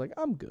reviews. So I was like,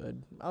 I'm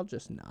good. I'll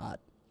just not.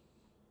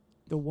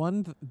 The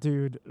one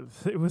dude,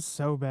 it was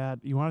so bad.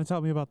 You want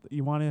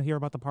to hear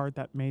about the part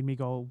that made me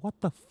go, what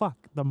the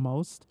fuck, the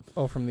most?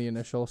 Oh, from the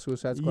initial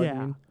Suicide Squad, you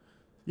mean?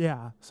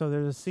 Yeah. So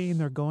there's a scene,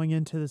 they're going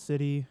into the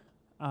city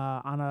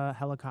on a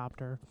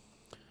helicopter,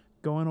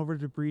 going over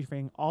to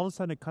briefing. All of a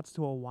sudden, it cuts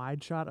to a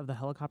wide shot of the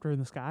helicopter in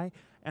the sky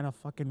and a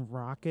fucking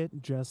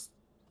rocket just,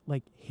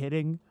 like,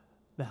 hitting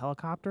the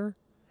helicopter,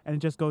 and it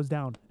just goes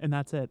down, and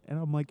that's it. And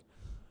I'm like,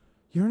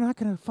 you're not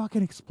going to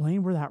fucking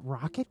explain where that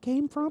rocket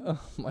came from?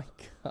 Oh, my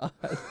God.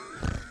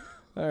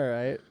 All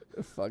right.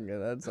 Fucking,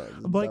 that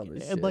sounds like, dumb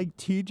as and shit. like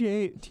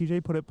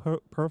TJ put it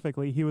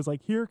perfectly. He was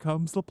like, here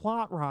comes the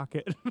plot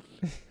rocket.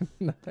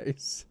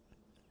 Nice.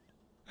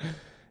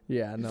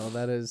 Yeah, no,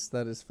 that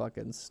is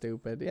fucking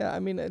stupid. Yeah, I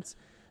mean, I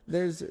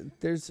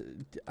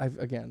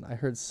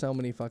heard so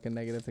many fucking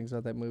negative things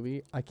about that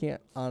movie. I can't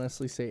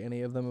honestly say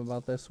any of them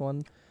about this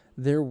one.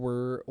 There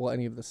were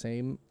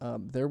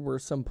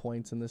some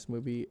points in this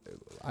movie,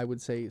 I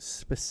would say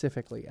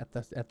specifically at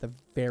the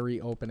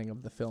very opening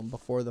of the film,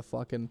 before the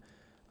fucking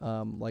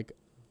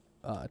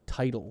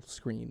title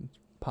screen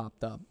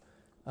popped up,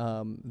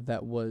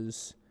 that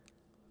was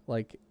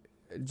like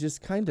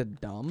just kind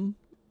of dumb.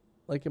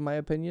 Like, in my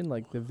opinion,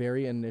 like the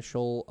very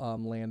initial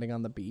landing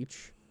on the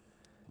beach,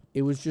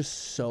 it was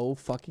just so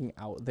fucking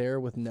out there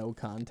with no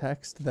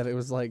context that it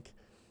was like,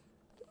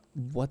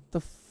 what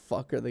the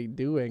fuck are they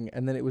doing?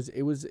 And then it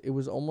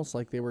was almost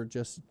like they were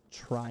just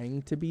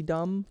trying to be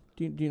dumb.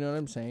 Do you know what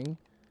I'm saying?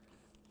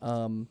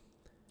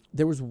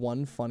 There was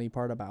one funny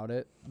part about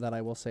it that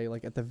I will say,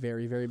 like, at the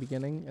very, very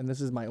beginning, and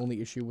this is my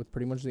only issue with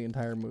pretty much the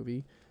entire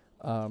movie,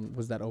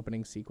 was that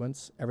opening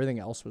sequence. Everything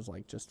else was,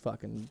 like, just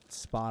fucking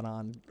spot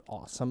on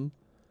awesome.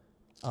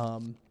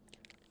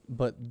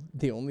 But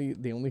the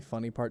only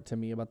funny part to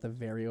me about the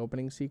very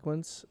opening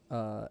sequence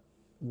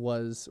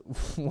was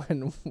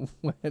when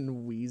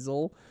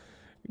Weasel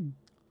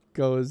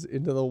goes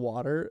into the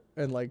water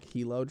and, like,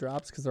 helo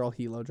drops, because they're all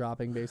helo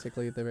dropping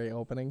basically at the very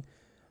opening,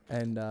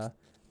 and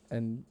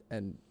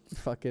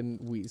fucking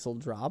Weasel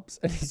drops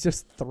and he's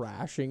just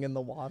thrashing in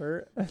the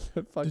water.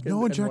 Did no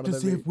one check to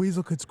see if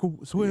Weasel could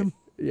swim?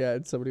 Yeah,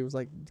 and somebody was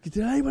like, did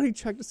anybody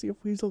check to see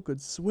if Weasel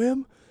could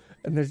swim?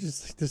 and there's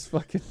just like this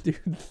fucking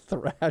dude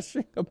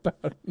thrashing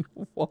about in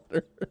the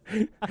water.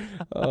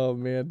 Oh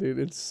man, dude,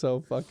 it's so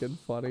fucking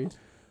funny.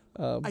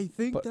 I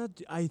think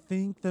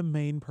the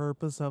main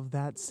purpose of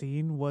that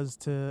scene was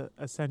to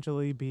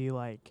essentially be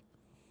like,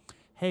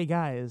 hey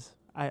guys,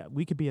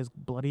 we could be as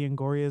bloody and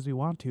gory as we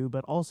want to,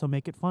 but also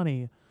make it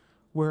funny.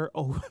 We are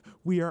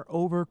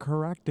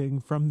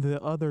overcorrecting from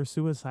the other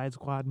Suicide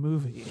Squad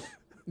movie.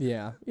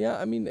 Yeah.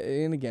 I mean,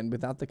 and again,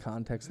 without the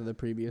context of the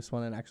previous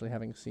one and actually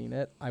having seen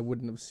it, I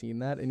wouldn't have seen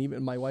that. And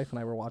even my wife and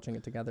I were watching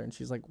it together, and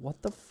she's like,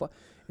 "What the fuck?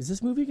 Is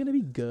this movie gonna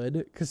be good?"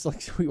 Because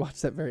like we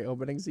watched that very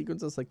opening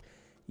sequence. I was like,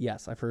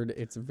 "Yes, I've heard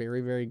it's very,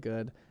 very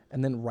good."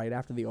 And then right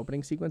after the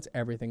opening sequence,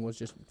 everything was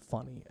just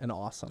funny and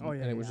awesome,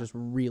 and it was just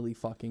really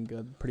fucking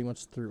good, pretty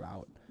much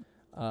throughout.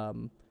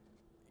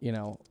 You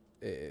know.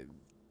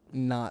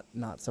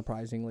 Not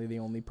surprisingly, the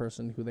only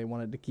person who they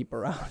wanted to keep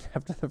around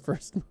after the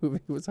first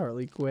movie was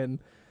Harley Quinn.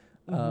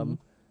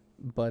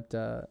 But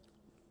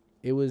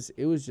it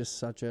was just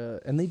such a,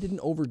 and they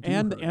didn't overdo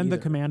and her the either.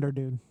 commander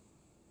dude.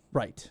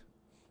 Right.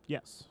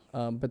 Yes.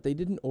 But they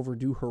didn't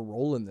overdo her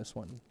role in this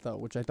one though,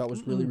 which I thought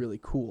was really, really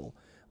cool.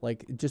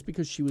 Like just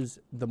because she was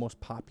the most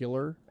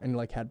popular and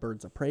like had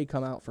Birds of Prey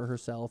come out for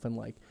herself and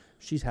like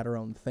she's had her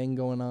own thing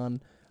going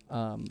on.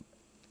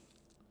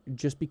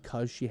 Just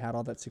because she had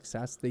all that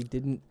success, they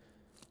didn't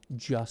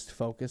just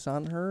focus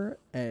on her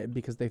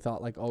because they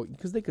thought like, oh,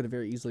 because they could have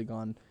very easily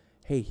gone,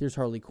 hey, here's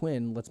Harley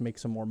Quinn, let's make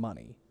some more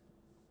money.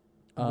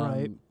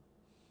 Right.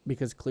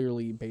 Because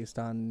clearly based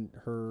on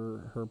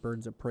her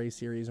Birds of Prey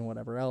series and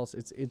whatever else,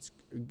 it's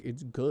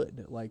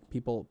good. Like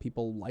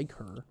people like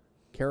her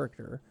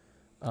character.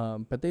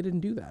 But they didn't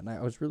do that. And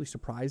I was really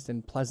surprised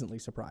and pleasantly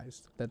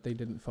surprised that they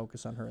didn't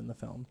focus on her in the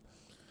film.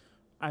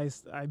 I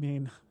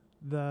mean,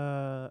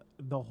 the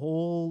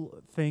whole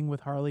thing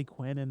with Harley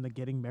Quinn and the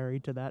getting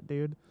married to that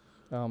dude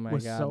Oh my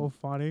was God. so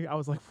funny. I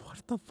was like,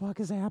 what the fuck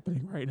is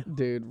happening right now?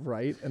 Dude,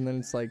 right? And then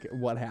it's like,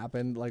 what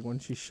happened? Like when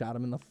she shot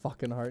him in the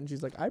fucking heart, and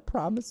she's like, I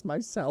promised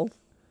myself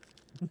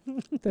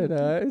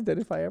that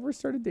if I ever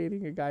started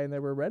dating a guy and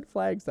there were red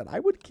flags, that I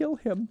would kill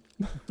him.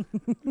 I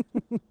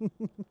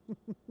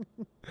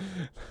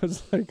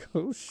was like,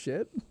 oh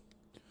shit.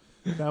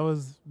 That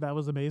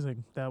was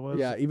amazing. That was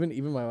Yeah, even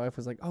my wife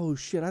was like, oh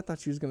shit, I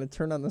thought she was gonna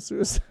turn on the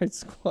Suicide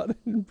Squad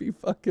and be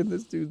fucking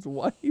this dude's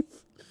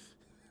wife.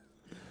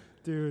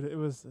 Dude, it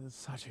was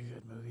such a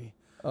good movie.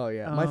 Oh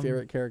yeah, my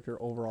favorite character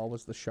overall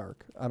was the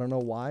shark. I don't know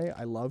why.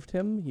 I loved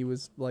him. He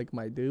was like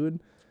my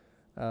dude.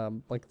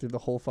 Like through the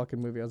whole fucking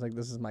movie, I was like,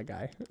 this is my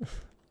guy.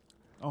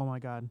 Oh my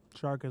God,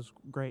 Shark is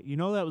great. You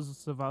know that was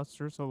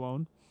Sylvester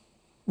Stallone?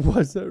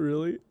 Was that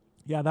really?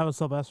 Yeah, that was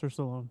Sylvester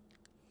Stallone.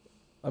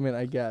 I mean,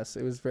 I guess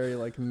it was very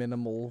like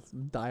minimal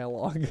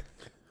dialogue.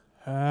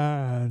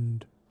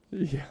 And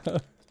Yeah.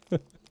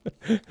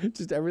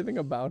 Just everything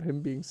about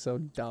him being so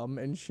dumb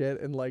and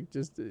shit and like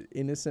just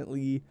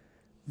innocently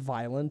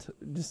violent.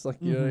 Just like,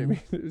 you know what I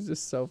mean? It was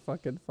just so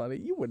fucking funny.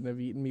 You wouldn't have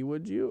eaten me,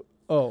 would you?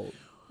 Oh,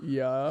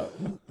 yeah.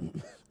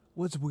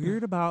 what's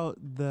weird about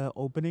the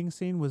opening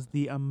scene was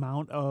the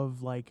amount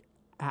of like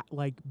not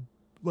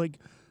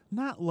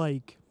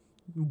like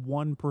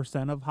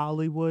 1% of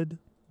Hollywood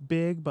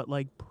big, but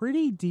like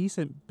pretty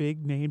decent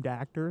big named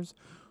actors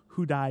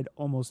who died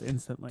almost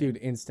instantly. Dude,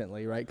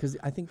 instantly, right? Because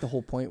I think the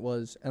whole point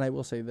was, and I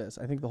will say this,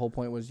 I think the whole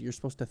point was you're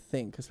supposed to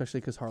think, especially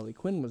because Harley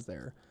Quinn was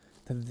there,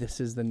 that this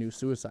is the new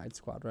Suicide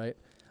Squad, right?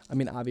 I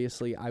mean,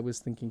 obviously, I was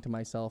thinking to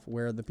myself,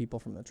 where are the people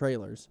from the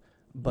trailers?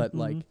 But,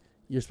 like,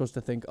 you're supposed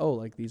to think, oh,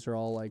 like, these are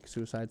all, like,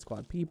 Suicide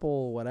Squad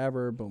people,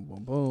 whatever, boom,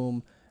 boom,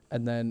 boom.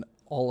 And then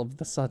all of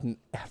the sudden,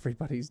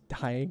 everybody's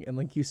dying. And,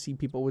 like, you see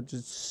people with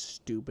just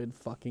stupid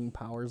fucking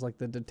powers, like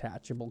the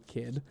detachable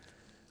kid.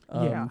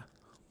 Yeah.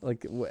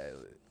 Like,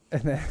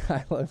 and then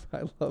I love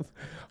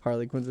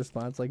Harley Quinn's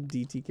response, like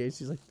DTK.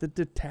 She's like, the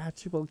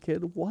detachable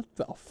kid. What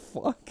the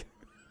fuck?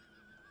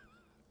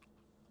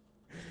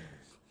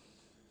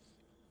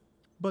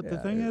 But the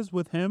thing is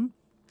with him,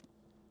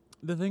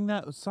 the thing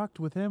that sucked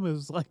with him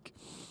is like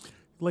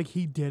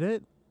he did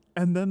it,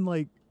 and then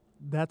like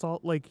that's all.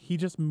 Like he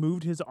just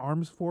moved his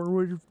arms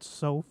forward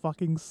so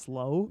fucking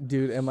slow,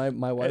 dude. And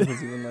my wife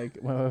was even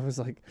like, my wife was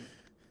like,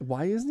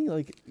 why isn't he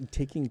like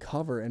taking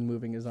cover and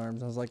moving his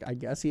arms? I was like, I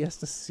guess he has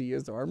to see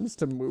his arms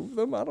to move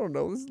them. I don't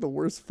know. This is the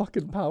worst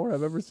fucking power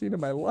I've ever seen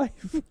in my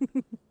life.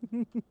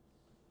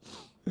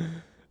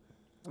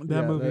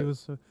 That movie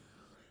was.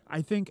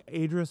 I think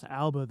Idris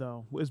Elba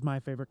though is my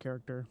favorite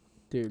character.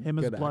 Dude, him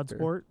as good actor.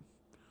 Bloodsport,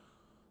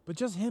 but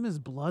just him as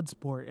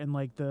Bloodsport and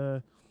like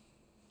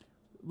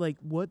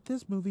what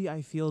this movie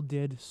I feel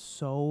did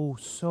so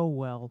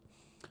well.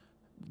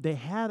 They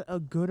had a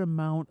good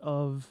amount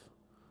of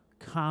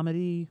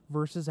comedy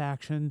versus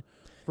action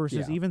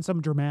versus even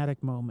some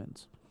dramatic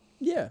moments.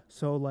 Yeah.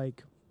 So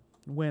like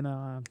when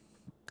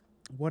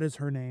what is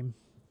her name?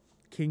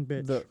 King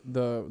Bitch.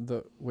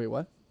 The wait,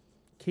 what?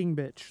 King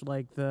Bitch,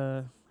 like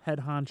the head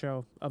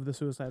honcho of the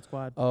Suicide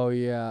Squad. Oh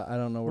yeah, I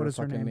don't know what her is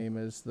her fucking name? name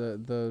is.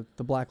 The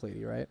black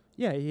lady, right?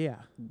 Yeah.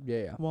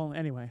 Yeah. Well,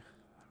 anyway,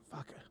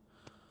 fuck.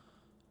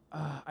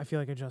 I feel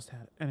like I just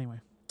had it. Anyway,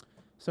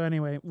 So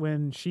anyway,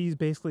 when she's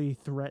basically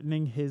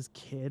threatening his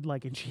kid,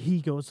 like, and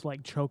he goes to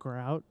like choke her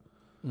out,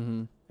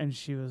 Mm-hmm. and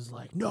she was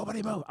like,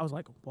 "Nobody move!" I was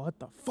like, "What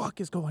the fuck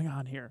is going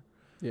on here?"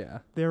 Yeah.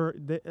 I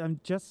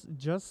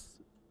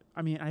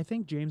mean, I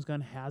think James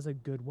Gunn has a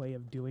good way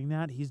of doing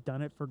that. He's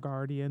done it for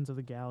Guardians of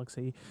the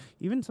Galaxy,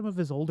 even some of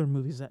his older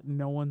movies that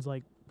no one's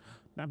like.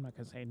 I'm not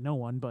gonna say no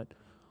one, but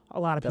a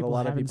lot of That a people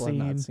lot of haven't people seen,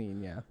 have not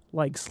seen. Yeah.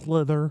 like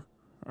Slither,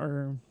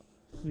 or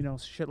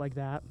shit like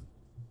that.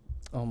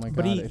 Oh my god.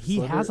 But if he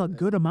has a Slither-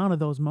 good amount of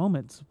those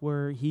moments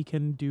where he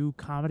can do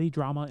comedy,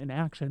 drama, and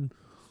action,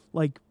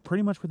 like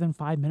pretty much within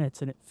 5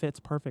 minutes, and it fits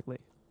perfectly.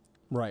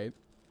 Right.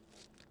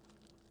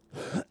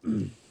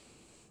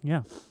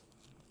 Yeah.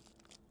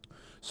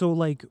 So,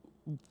 like,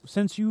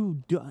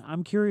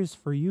 I'm curious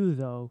for you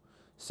though,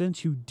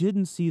 since you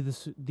didn't see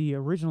the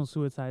original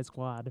Suicide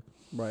Squad,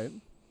 Right.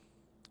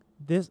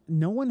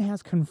 no one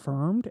has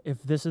confirmed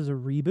if this is a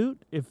reboot,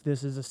 if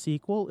this is a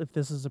sequel, if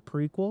this is a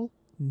prequel.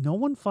 No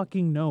one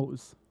fucking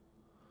knows.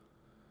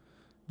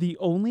 The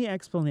only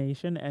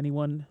explanation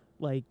anyone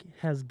like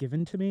has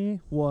given to me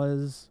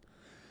was,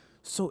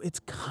 so it's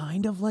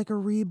kind of like a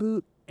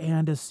reboot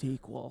and a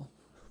sequel.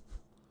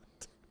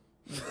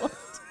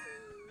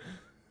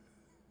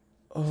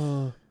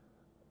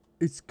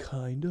 It's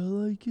kind of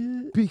like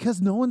it.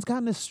 Because no one's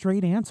gotten a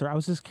straight answer. I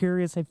was just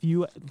curious if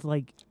you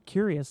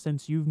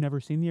since you've never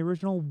seen the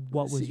original,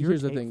 what was your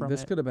Here's take the thing. from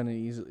This it? could have been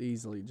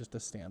easily just a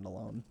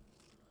standalone.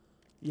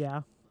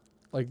 Yeah.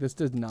 Like, this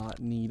does not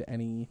need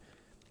any,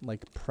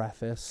 like,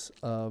 preface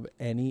of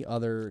any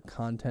other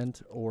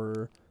content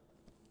or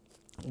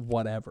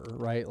whatever,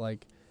 right?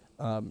 Like,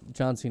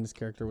 John Cena's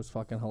character was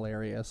fucking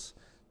hilarious.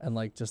 And,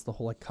 like, just the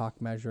whole, like,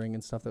 cock measuring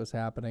and stuff that was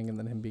happening, and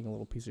then him being a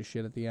little piece of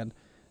shit at the end.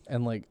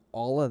 And, like,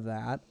 all of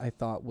that I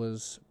thought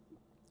was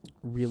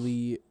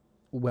really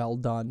well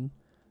done.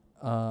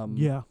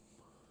 Yeah.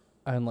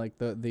 And, like,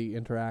 the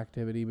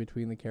interactivity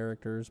between the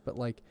characters. But,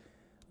 like,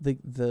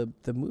 the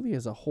movie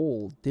as a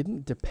whole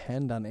didn't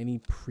depend on any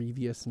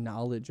previous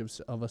knowledge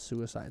of a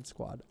Suicide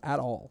Squad at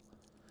all.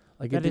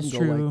 Like, That it is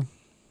didn't go true. like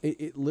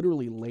it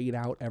literally laid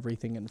out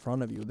everything in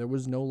front of you. There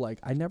was no, like,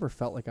 I never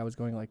felt like I was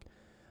going like,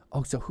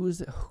 oh, so who's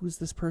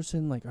this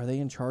person? Like, are they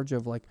in charge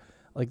of like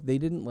they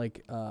didn't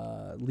like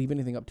leave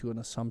anything up to an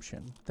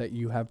assumption that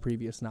you have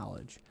previous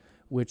knowledge,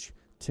 which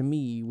to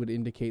me would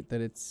indicate that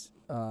it's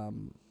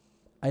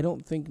I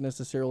don't think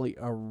necessarily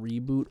a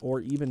reboot or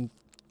even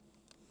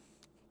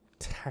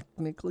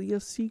technically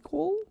a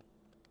sequel.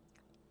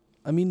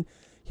 I mean,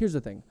 here's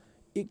the thing.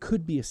 It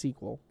could be a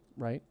sequel,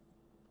 right?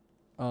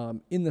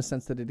 In the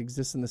sense that it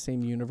exists in the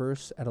same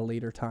universe at a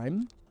later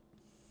time.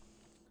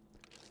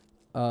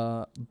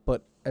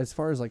 But as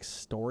far as like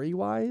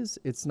story-wise,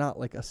 it's not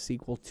like a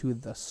sequel to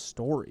the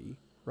story,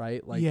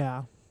 right? Like,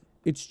 yeah.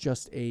 it's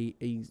just a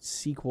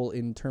sequel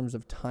in terms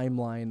of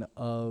timeline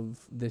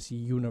of this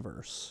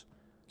universe.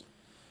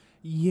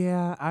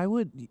 Yeah, I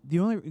would.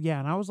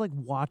 And I was like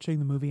watching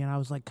the movie, and I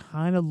was like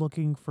kind of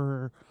looking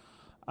for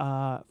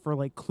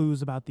like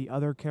clues about the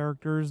other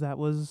characters that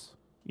was,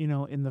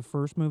 in the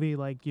first movie,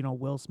 like,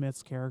 Will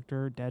Smith's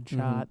character,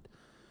 Deadshot.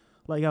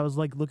 Like, I was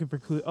like looking for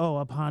clues. Oh,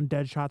 upon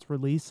Deadshot's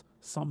release,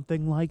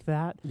 something like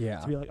that. Yeah.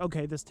 To be like,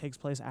 okay, this takes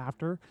place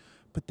after,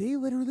 but they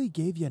literally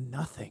gave you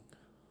nothing.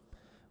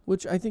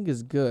 Which I think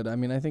is good. I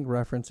mean, I think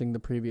referencing the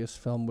previous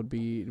film would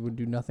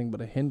do nothing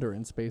but a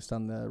hindrance based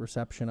on the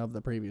reception of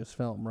the previous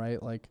film,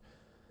 right? Like,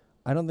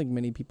 I don't think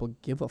many people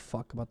give a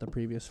fuck about the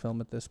previous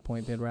film at this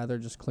point. They'd rather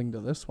just cling to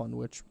this one,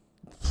 which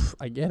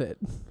I get it.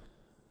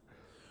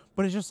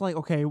 But it's just like,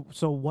 okay,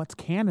 so what's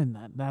canon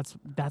then?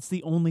 That's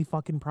the only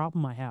fucking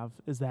problem I have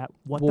is that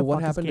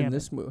what happened is in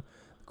this movie?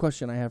 The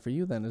question I have for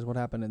you then is what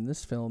happened in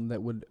this film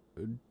that would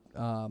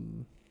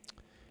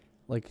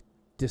like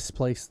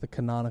displace the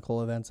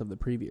canonical events of the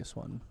previous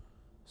one?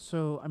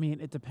 So, I mean,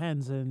 it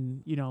depends.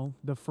 And,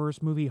 the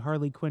first movie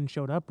Harley Quinn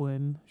showed up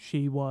when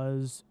she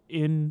was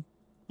in,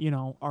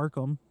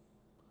 Arkham.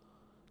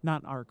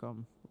 Not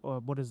Arkham.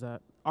 What is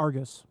that?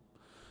 Argus.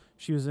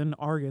 She was in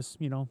Argus,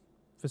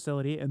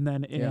 facility. And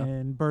then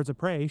in Birds of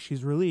Prey,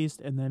 she's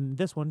released. And then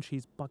this one,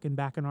 she's fucking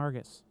back in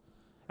Argus.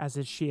 As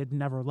if she had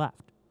never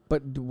left.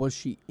 But was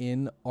she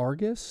in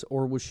Argus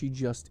or was she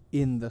just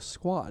in the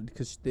squad?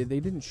 Because they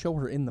didn't show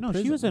her in the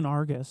prison. No, she was in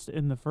Argus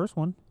in the first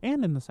one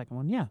and in the second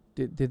one, yeah.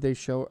 Did they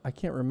show? I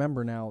can't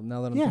remember now.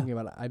 Now that I'm thinking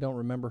about it, I don't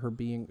remember her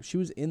being. She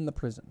was in the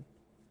prison.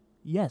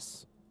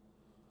 Yes.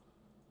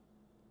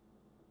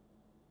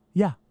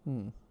 Yeah. I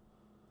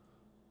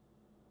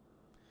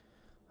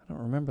don't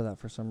remember that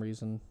for some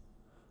reason.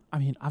 I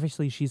mean,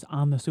 obviously she's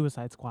on the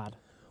Suicide Squad.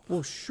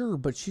 Well, sure,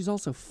 but she's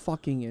also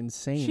fucking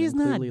insane. She's and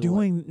not clearly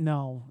doing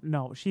no.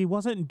 She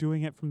wasn't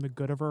doing it from the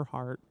good of her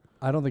heart.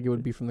 I don't think it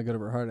would be from the good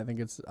of her heart. I think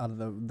it's out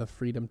of the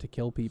freedom to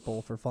kill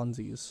people for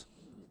funsies.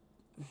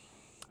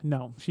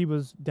 No, she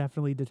was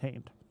definitely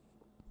detained.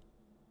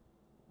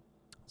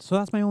 So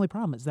that's my only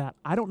problem is that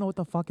I don't know what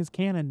the fuck is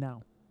canon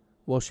now.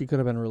 Well, she could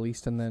have been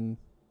released and then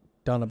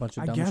done a bunch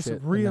of dumb guess shit.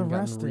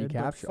 rearrested, And then but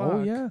gotten recaptured. Oh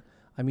fuck. yeah,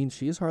 I mean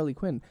she is Harley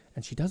Quinn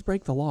and she does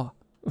break the law.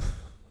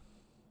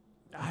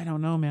 I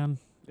don't know, man.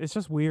 It's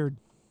just weird.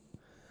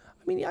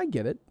 I mean, yeah, I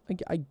get it.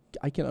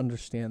 I can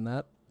understand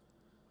that.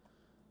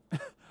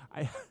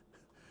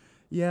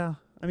 Yeah,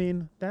 I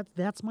mean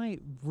that's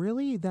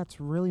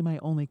really my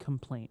only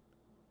complaint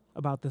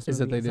about this Is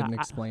movie. that they didn't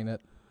explain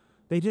it?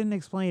 They didn't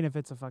explain if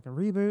it's a fucking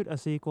reboot, a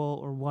sequel,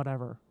 or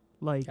whatever.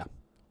 Like, Yeah.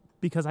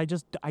 because I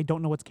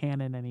don't know what's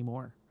canon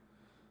anymore.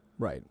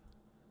 Right.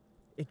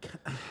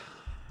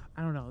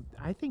 I don't know.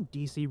 I think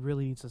DC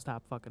really needs to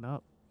stop fucking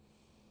up.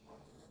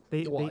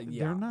 Well,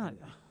 yeah. They're not.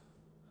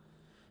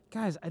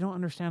 Guys, I don't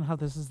understand how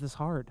this is this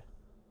hard.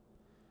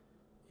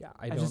 Yeah,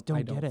 I just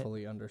don't get it.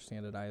 fully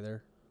understand it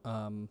either.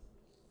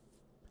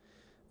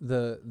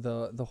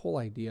 The whole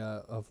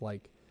idea of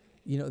like,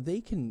 you know,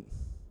 they can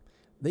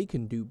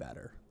do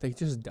better. They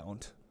just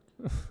don't.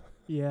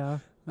 Yeah.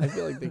 I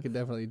feel like they could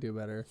definitely do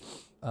better.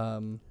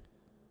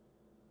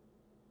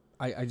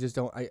 I just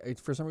don't.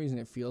 For some reason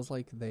it feels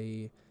like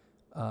they,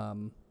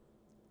 that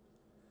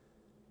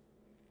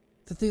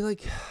they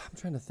like. I'm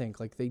trying to think.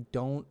 Like they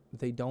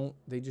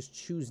just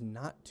choose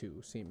not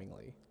to.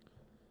 Seemingly.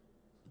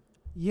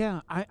 Yeah,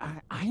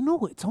 I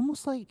know. It's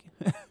almost like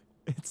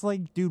it's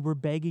like, dude, we're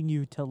begging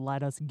you to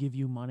let us give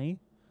you money,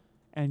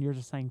 and you're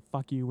just saying,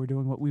 "Fuck you, we're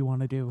doing what we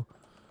want to do."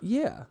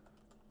 Yeah.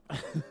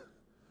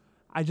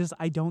 I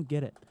don't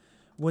get it.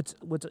 What's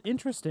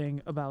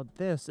interesting about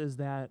this is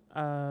that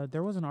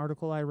there was an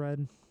article I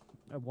read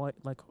a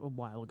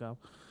while ago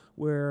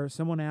where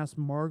someone asked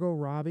Margot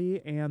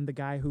Robbie and the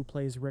guy who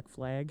plays Rick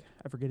Flag,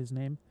 I forget his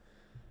name,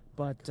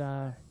 but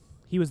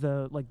he was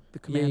the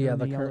commander in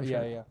the yellow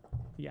shirt.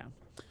 Yeah.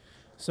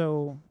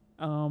 So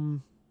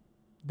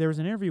there was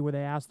an interview where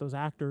they asked those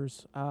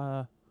actors,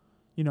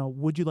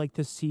 would you like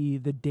to see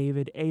the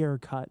David Ayer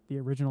cut, the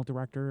original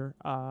director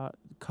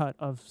cut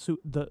of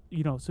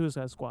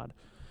Suicide Squad?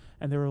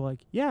 And they were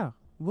like, yeah,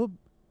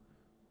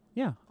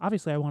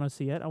 obviously I want to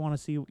see it. I want to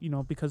see,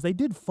 because they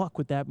did fuck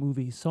with that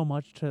movie so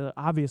much to,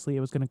 obviously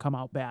it was going to come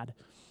out bad,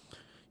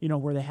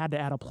 where they had to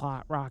add a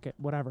plot, rocket,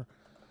 whatever.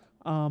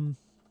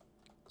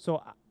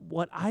 So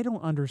what I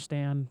don't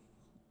understand,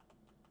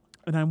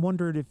 and I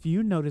wondered if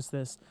you noticed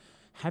this,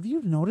 have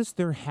you noticed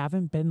there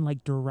haven't been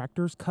like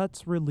director's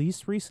cuts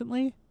released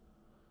recently?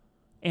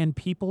 And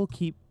people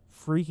keep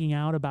freaking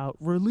out about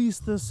release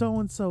the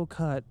so-and-so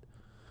cut.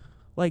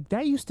 Like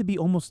that used to be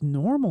almost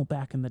normal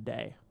back in the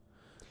day.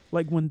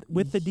 Like when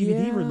with the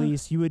DVD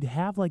release, you would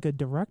have like a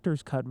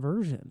director's cut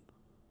version.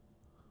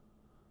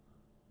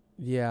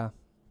 Yeah.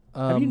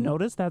 Have you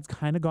noticed that's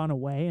kind of gone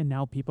away and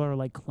now people are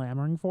like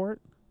clamoring for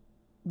it?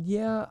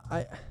 Yeah,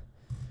 I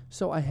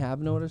have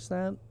noticed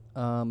that.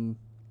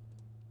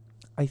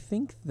 I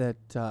think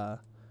that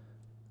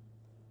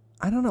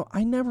I don't know.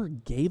 I never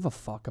gave a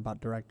fuck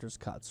about director's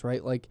cuts,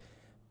 right? Like,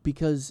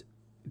 because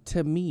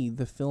to me,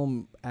 the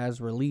film as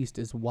released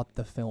is what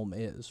the film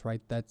is,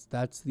 right?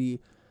 That's the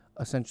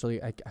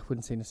essentially. I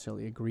wouldn't say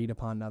necessarily agreed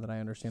upon. Now that I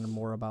understand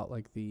more about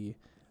like the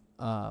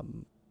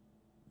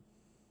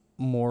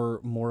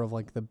more of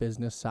like the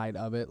business side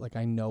of it. Like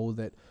I know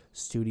that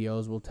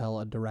studios will tell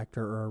a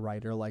director or a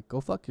writer like, "Go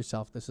fuck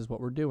yourself. This is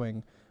what we're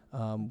doing.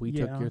 We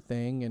took your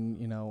thing, and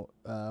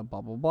blah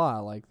blah blah.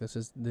 Like this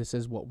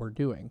is what we're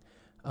doing."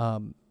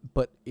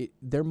 But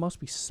there must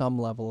be some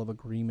level of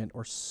agreement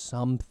or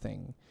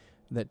something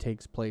that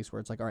takes place where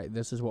it's like, all right,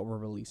 this is what we're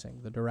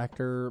releasing. The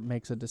director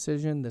makes a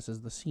decision. This is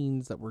the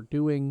scenes that we're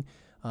doing,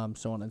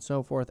 so on and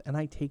so forth. And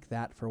I take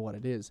that for what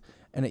it is.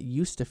 And it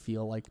used to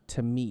feel like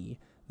to me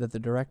that the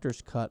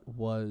director's cut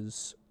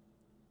was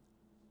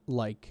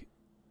like,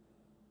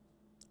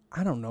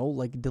 I don't know,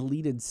 like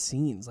deleted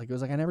scenes. Like it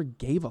was like I never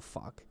gave a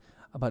fuck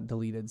about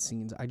deleted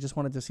scenes. I just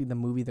wanted to see the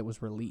movie that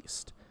was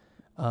released.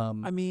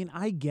 I mean,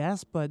 I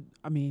guess, but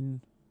I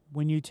mean,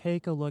 when you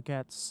take a look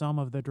at some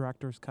of the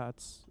director's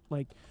cuts,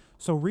 like,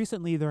 so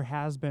recently there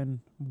has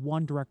been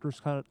one director's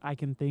cut I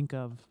can think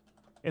of,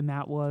 and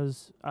that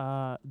was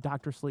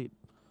Dr. Sleep.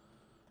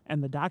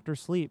 And the Dr.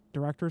 Sleep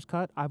director's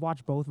cut, I've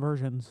watched both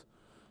versions.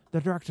 The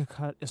director's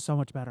cut is so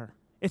much better.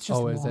 It's just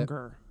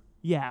longer.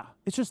 Yeah,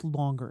 it's just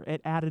longer.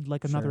 It added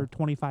like another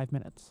 25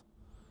 minutes.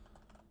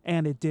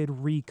 And it did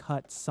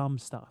recut some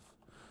stuff.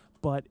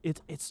 But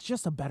it's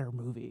just a better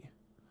movie.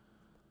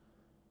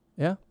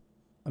 Yeah.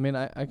 I mean,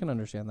 I can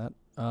understand that.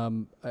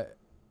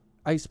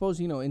 I suppose,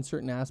 in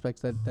certain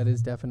aspects that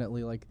is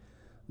definitely like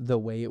the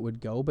way it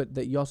would go, but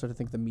that you also have to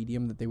think the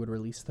medium that they would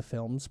release the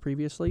films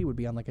previously would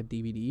be on like a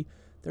DVD.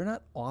 They're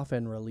not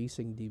often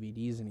releasing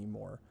DVDs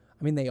anymore.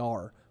 I mean, they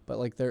are, but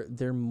like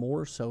they're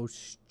more so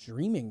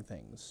streaming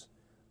things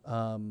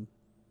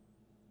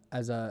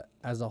as a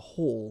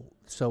whole.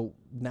 So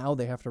now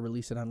they have to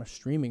release it on a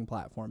streaming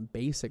platform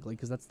basically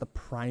because that's the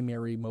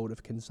primary mode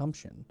of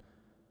consumption.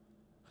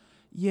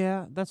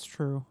 Yeah, that's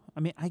true.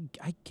 I mean, I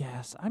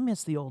guess I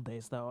miss the old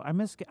days though. I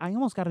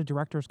almost got a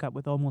director's cut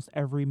with almost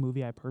every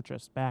movie I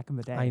purchased back in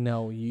the day. I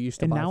know you used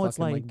to and buy now fucking it's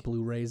like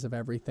Blu-rays of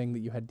everything that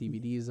you had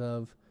DVDs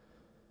of.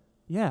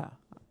 Yeah,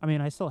 I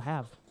mean, I still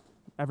have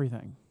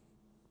everything,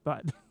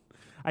 but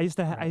I used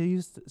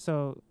to.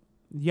 So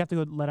you have to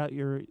go let out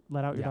your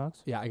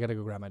dogs. Yeah, I gotta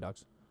go grab my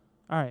dogs.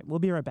 All right, we'll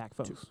be right back,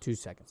 folks. 2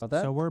 seconds. About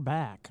that? So we're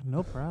back.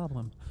 No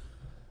problem.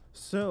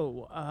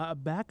 So,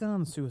 back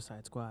on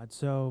Suicide Squad.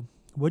 So,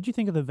 what'd you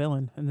think of the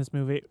villain in this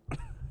movie?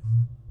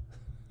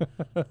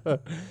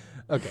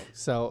 Okay,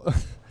 so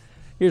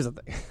here's the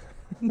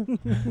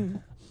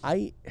thing.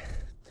 I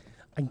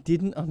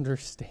didn't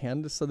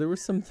understand. So there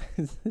was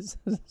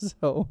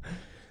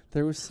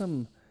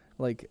some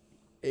like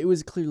it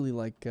was clearly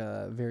like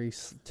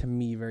to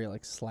me very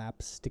like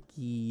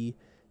slapsticky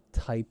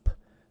type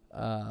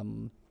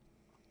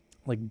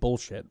like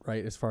bullshit,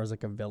 right? As far as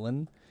like a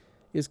villain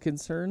is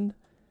concerned.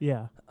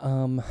 Yeah.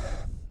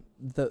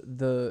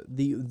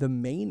 The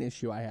main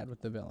issue I had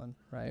with the villain,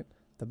 right?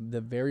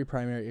 The very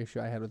primary issue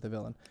I had with the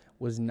villain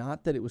was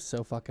not that it was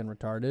so fucking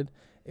retarded.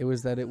 It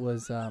was that it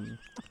was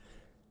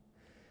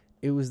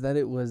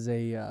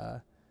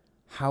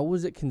how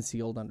was it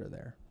concealed under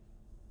there?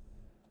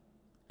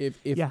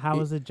 How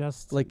is it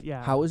just like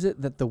how is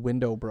it that the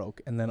window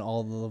broke and then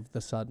all of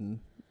the sudden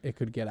it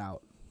could get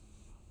out?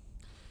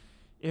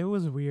 It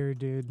was weird,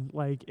 dude.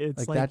 Like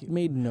it's like that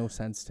made no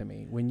sense to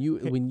me. When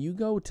you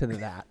go to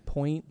that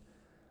point,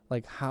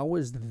 like how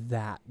is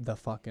that the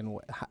fucking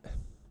way?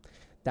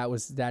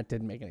 That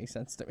didn't make any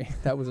sense to me.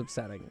 That was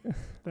upsetting.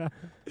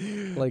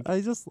 Like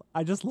I just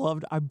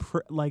loved. I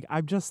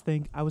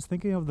was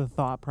thinking of the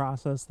thought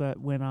process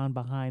that went on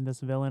behind this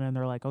villain, and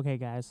they're like, okay,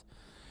 guys,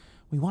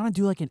 we want to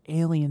do like an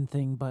alien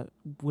thing, but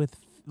with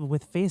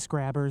face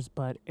grabbers.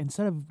 But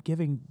instead of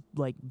giving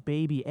like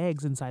baby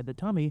eggs inside the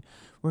tummy,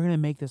 we're gonna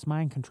make this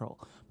mind control.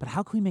 But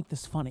how can we make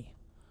this funny?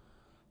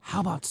 How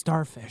about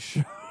starfish?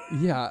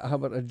 Yeah, how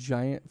about a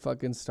giant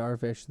fucking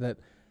starfish that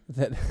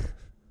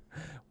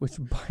which,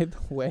 by the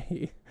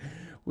way,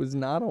 was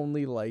not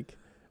only like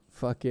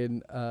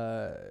fucking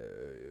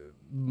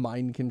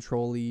mind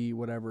control-y,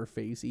 whatever,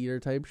 face eater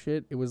type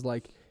shit. It was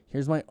like,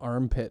 here's my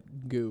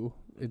armpit goo.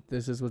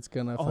 This is what's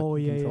gonna fucking control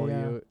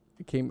you.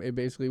 It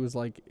basically was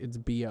like, it's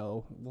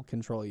BO will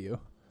control you.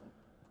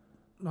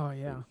 Oh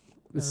yeah,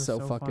 It's so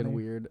fucking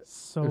funny. It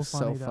funny. was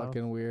so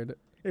Fucking weird.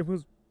 It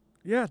was,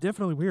 yeah,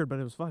 definitely weird, but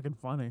it was fucking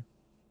funny.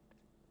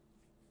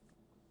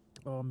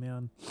 Oh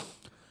man,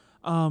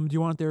 do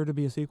you want there to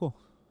be a sequel?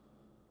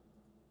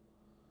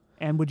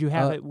 And would you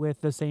have it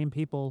with the same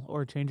people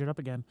or change it up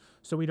again?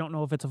 So we don't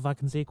know if it's a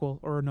fucking sequel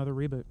or another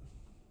reboot.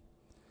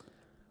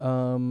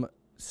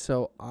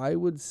 So I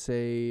would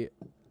say,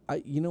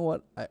 you know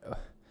what?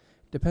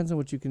 Depends on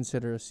what you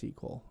consider a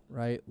sequel,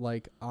 right?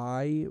 Like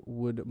I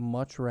would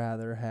much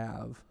rather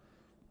have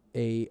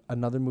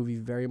another movie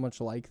very much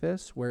like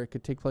this, where it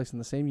could take place in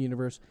the same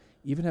universe,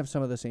 even have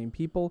some of the same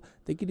people.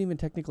 They could even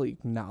technically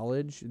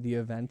acknowledge the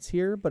events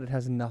here, but it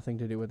has nothing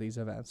to do with these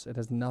events. It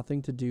has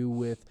nothing to do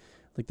with,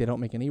 like, they don't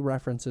make any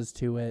references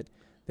to it.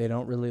 They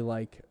don't really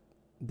like,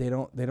 they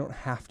don't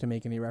have to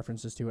make any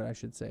references to it, I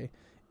should say.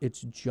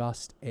 It's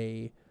just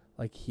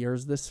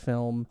here's this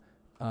film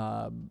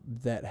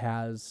that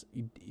has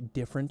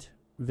different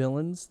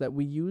villains that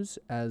we use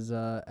as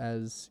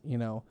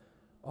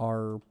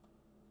our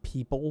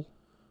people.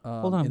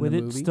 Hold on, would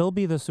it still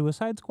be the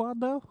Suicide Squad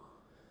though?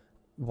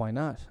 Why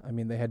not? I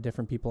mean, they had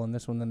different people in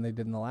this one than they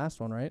did in the last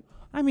one, right?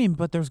 I mean,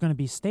 but there's going to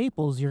be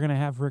staples. You're going to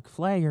have Rick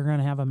Flag. You're going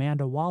to have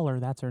Amanda Waller.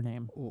 That's her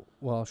name.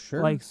 Well,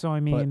 sure. Like, so I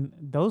mean,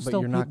 those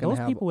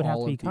people would have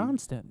to be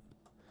constant.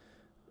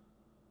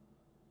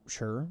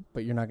 Sure,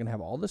 but you're not going to have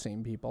all the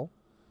same people,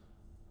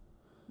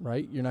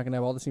 right? You're not going to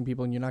have all the same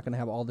people, and you're not going to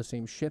have all the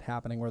same shit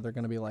happening where they're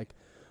going to be like,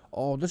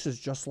 oh, this is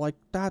just like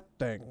that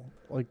thing.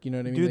 Like, you know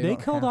what I mean? Dude, they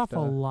killed off a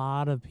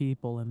lot of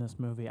people in this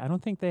movie. I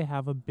don't think they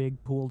have a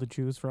big pool to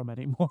choose from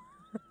anymore.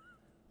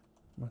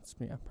 That's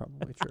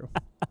probably true.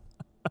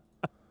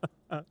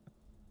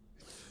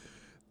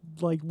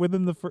 Like,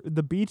 within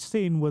the beach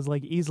scene was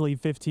like easily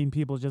 15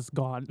 people just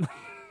gone.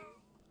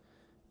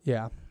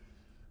 Yeah.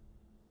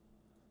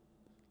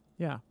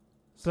 Yeah.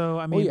 So,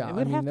 I mean, it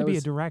would have to be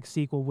a direct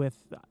sequel with,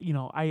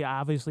 I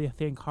obviously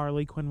think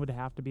Harley Quinn would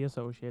have to be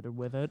associated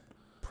with it.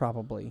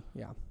 Probably,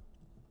 yeah.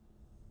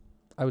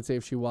 I would say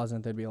if she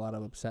wasn't, there'd be a lot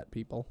of upset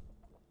people.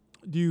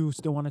 Do you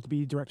still want it to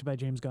be directed by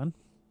James Gunn?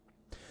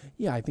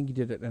 Yeah, I think he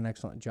did an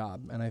excellent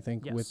job. And I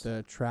think with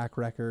the track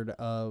record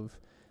of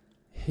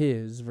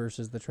his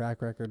versus the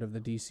track record of the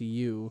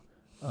DCU,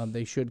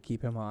 they should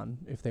keep him on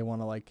if they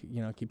want to,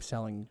 keep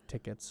selling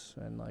tickets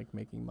and,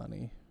 making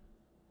money.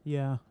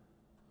 Yeah.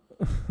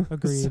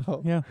 Agreed.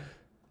 Yeah.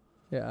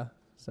 Yeah.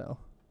 So.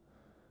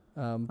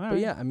 But right.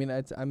 yeah, I mean,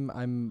 I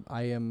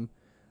am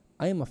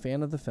a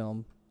fan of the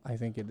film. I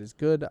think it is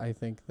good. I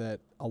think that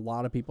a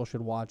lot of people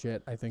should watch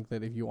it. I think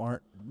that if you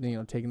aren't,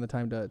 taking the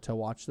time to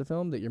watch the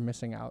film, that you're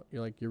missing out.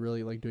 You're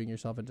really doing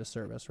yourself a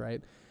disservice,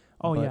 right?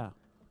 Oh, but,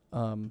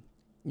 yeah.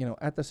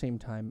 At the same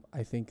time,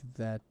 I think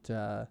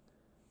that,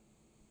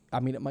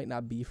 it might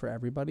not be for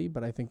everybody,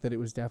 but I think that it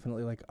was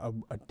definitely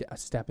a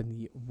step in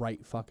the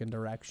right fucking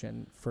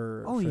direction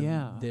for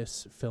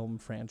this film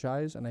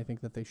franchise. And I think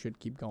that they should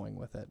keep going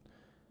with it.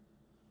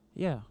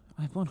 Yeah,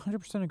 I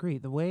 100% agree.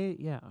 The way,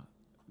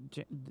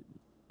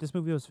 This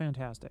movie was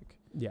fantastic.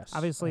 Yes.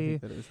 Obviously, I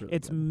think that is really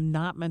It's good.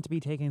 not meant to be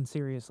taken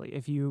seriously.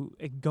 If you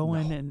go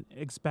in and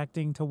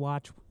expecting to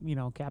watch,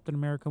 Captain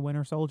America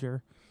Winter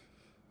Soldier,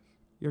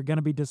 you're going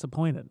to be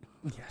disappointed.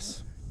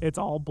 Yes. It's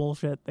all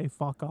bullshit. They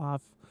fuck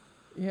off.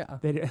 Yeah.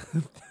 They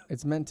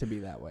It's meant to be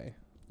that way.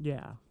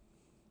 yeah.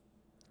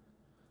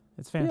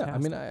 It's fantastic. Yeah, I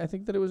mean, I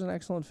think that it was an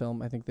excellent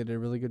film. I think they did a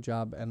really good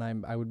job, and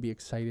I would be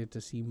excited to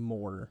see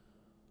more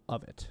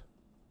of it.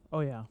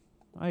 Oh, yeah.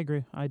 I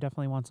agree. I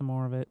definitely want some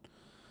more of it.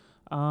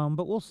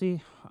 But we'll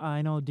see.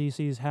 I know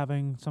DC's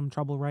having some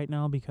trouble right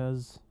now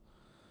because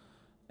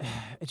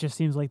it just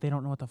seems like they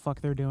don't know what the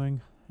fuck they're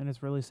doing, and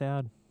it's really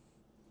sad.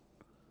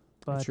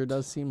 But It sure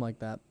does seem like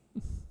that.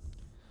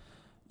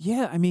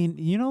 yeah, I mean,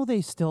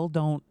 they still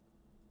don't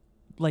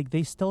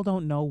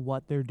know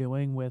what they're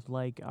doing with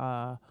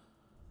the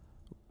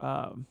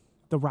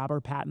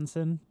Robert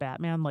Pattinson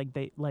Batman.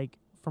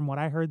 From what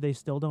I heard, they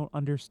still don't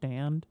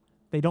understand.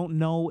 They don't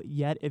know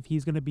yet if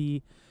he's going to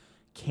be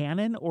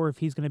canon or if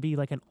he's going to be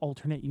like an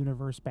alternate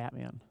universe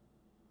Batman.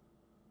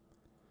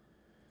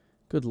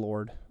 Good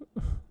Lord.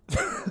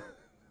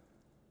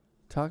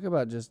 Talk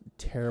about just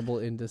terrible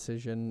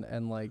indecision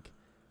and like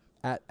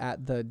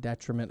at the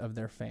detriment of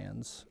their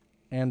fans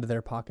and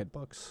their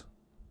pocketbooks.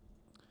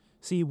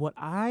 See, what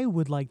I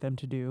would like them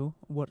to do,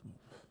 what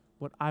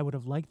I would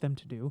have liked them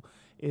to do,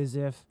 is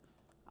if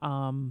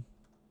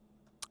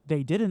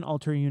they did an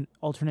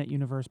alternate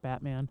universe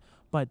Batman,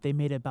 but they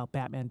made it about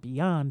Batman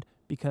Beyond,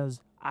 because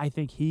I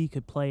think he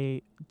could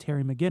play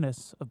Terry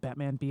McGinnis of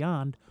Batman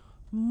Beyond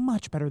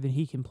much better than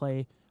he can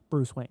play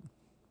Bruce Wayne.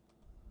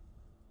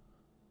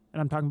 And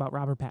I'm talking about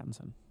Robert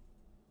Pattinson.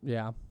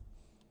 Yeah.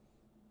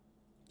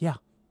 Yeah,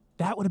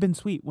 that would have been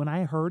sweet. When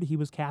I heard he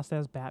was cast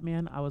as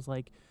Batman, I was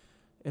like,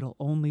 it'll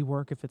only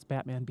work if it's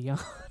Batman Beyond.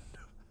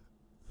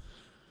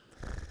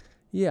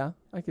 Yeah,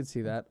 I could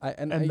see that.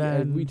 And and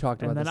then- we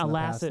talked about and this then in the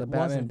alas, past. it The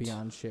Batman wasn't.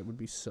 Beyond shit would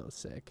be so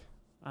sick.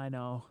 I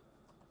know.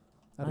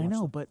 I'd I watch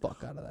know, the but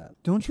fuck out of that.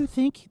 don't you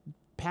think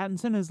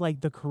Pattinson is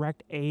like the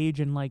correct age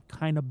and like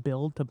kind of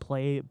build to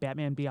play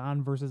Batman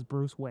Beyond versus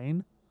Bruce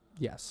Wayne?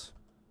 Yes.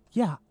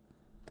 Yeah.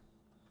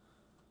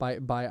 By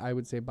I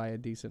would say by a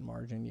decent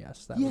margin,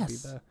 yes.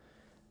 Yes.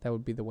 That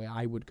would be the way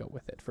I would go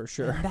with it for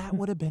sure. And that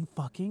would have been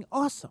fucking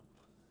awesome.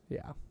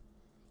 Yeah.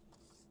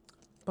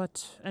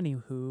 But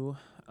anywho,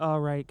 all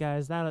right,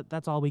 guys,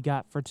 that's all we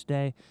got for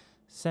today.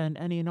 Send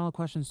any and all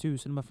questions to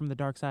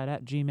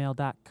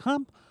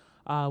cinemafromthedarkside@gmail.com.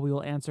 We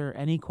will answer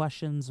any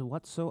questions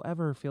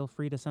whatsoever. Feel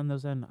free to send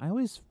those in. I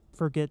always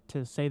forget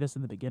to say this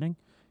in the beginning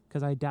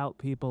because I doubt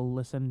people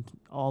listen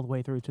all the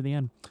way through to the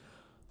end.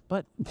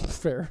 But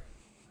Fair.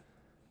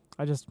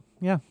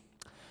 yeah.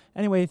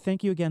 Anyway,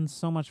 thank you again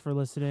so much for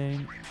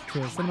listening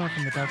to Cinema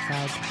from the Dark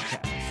Side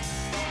podcast.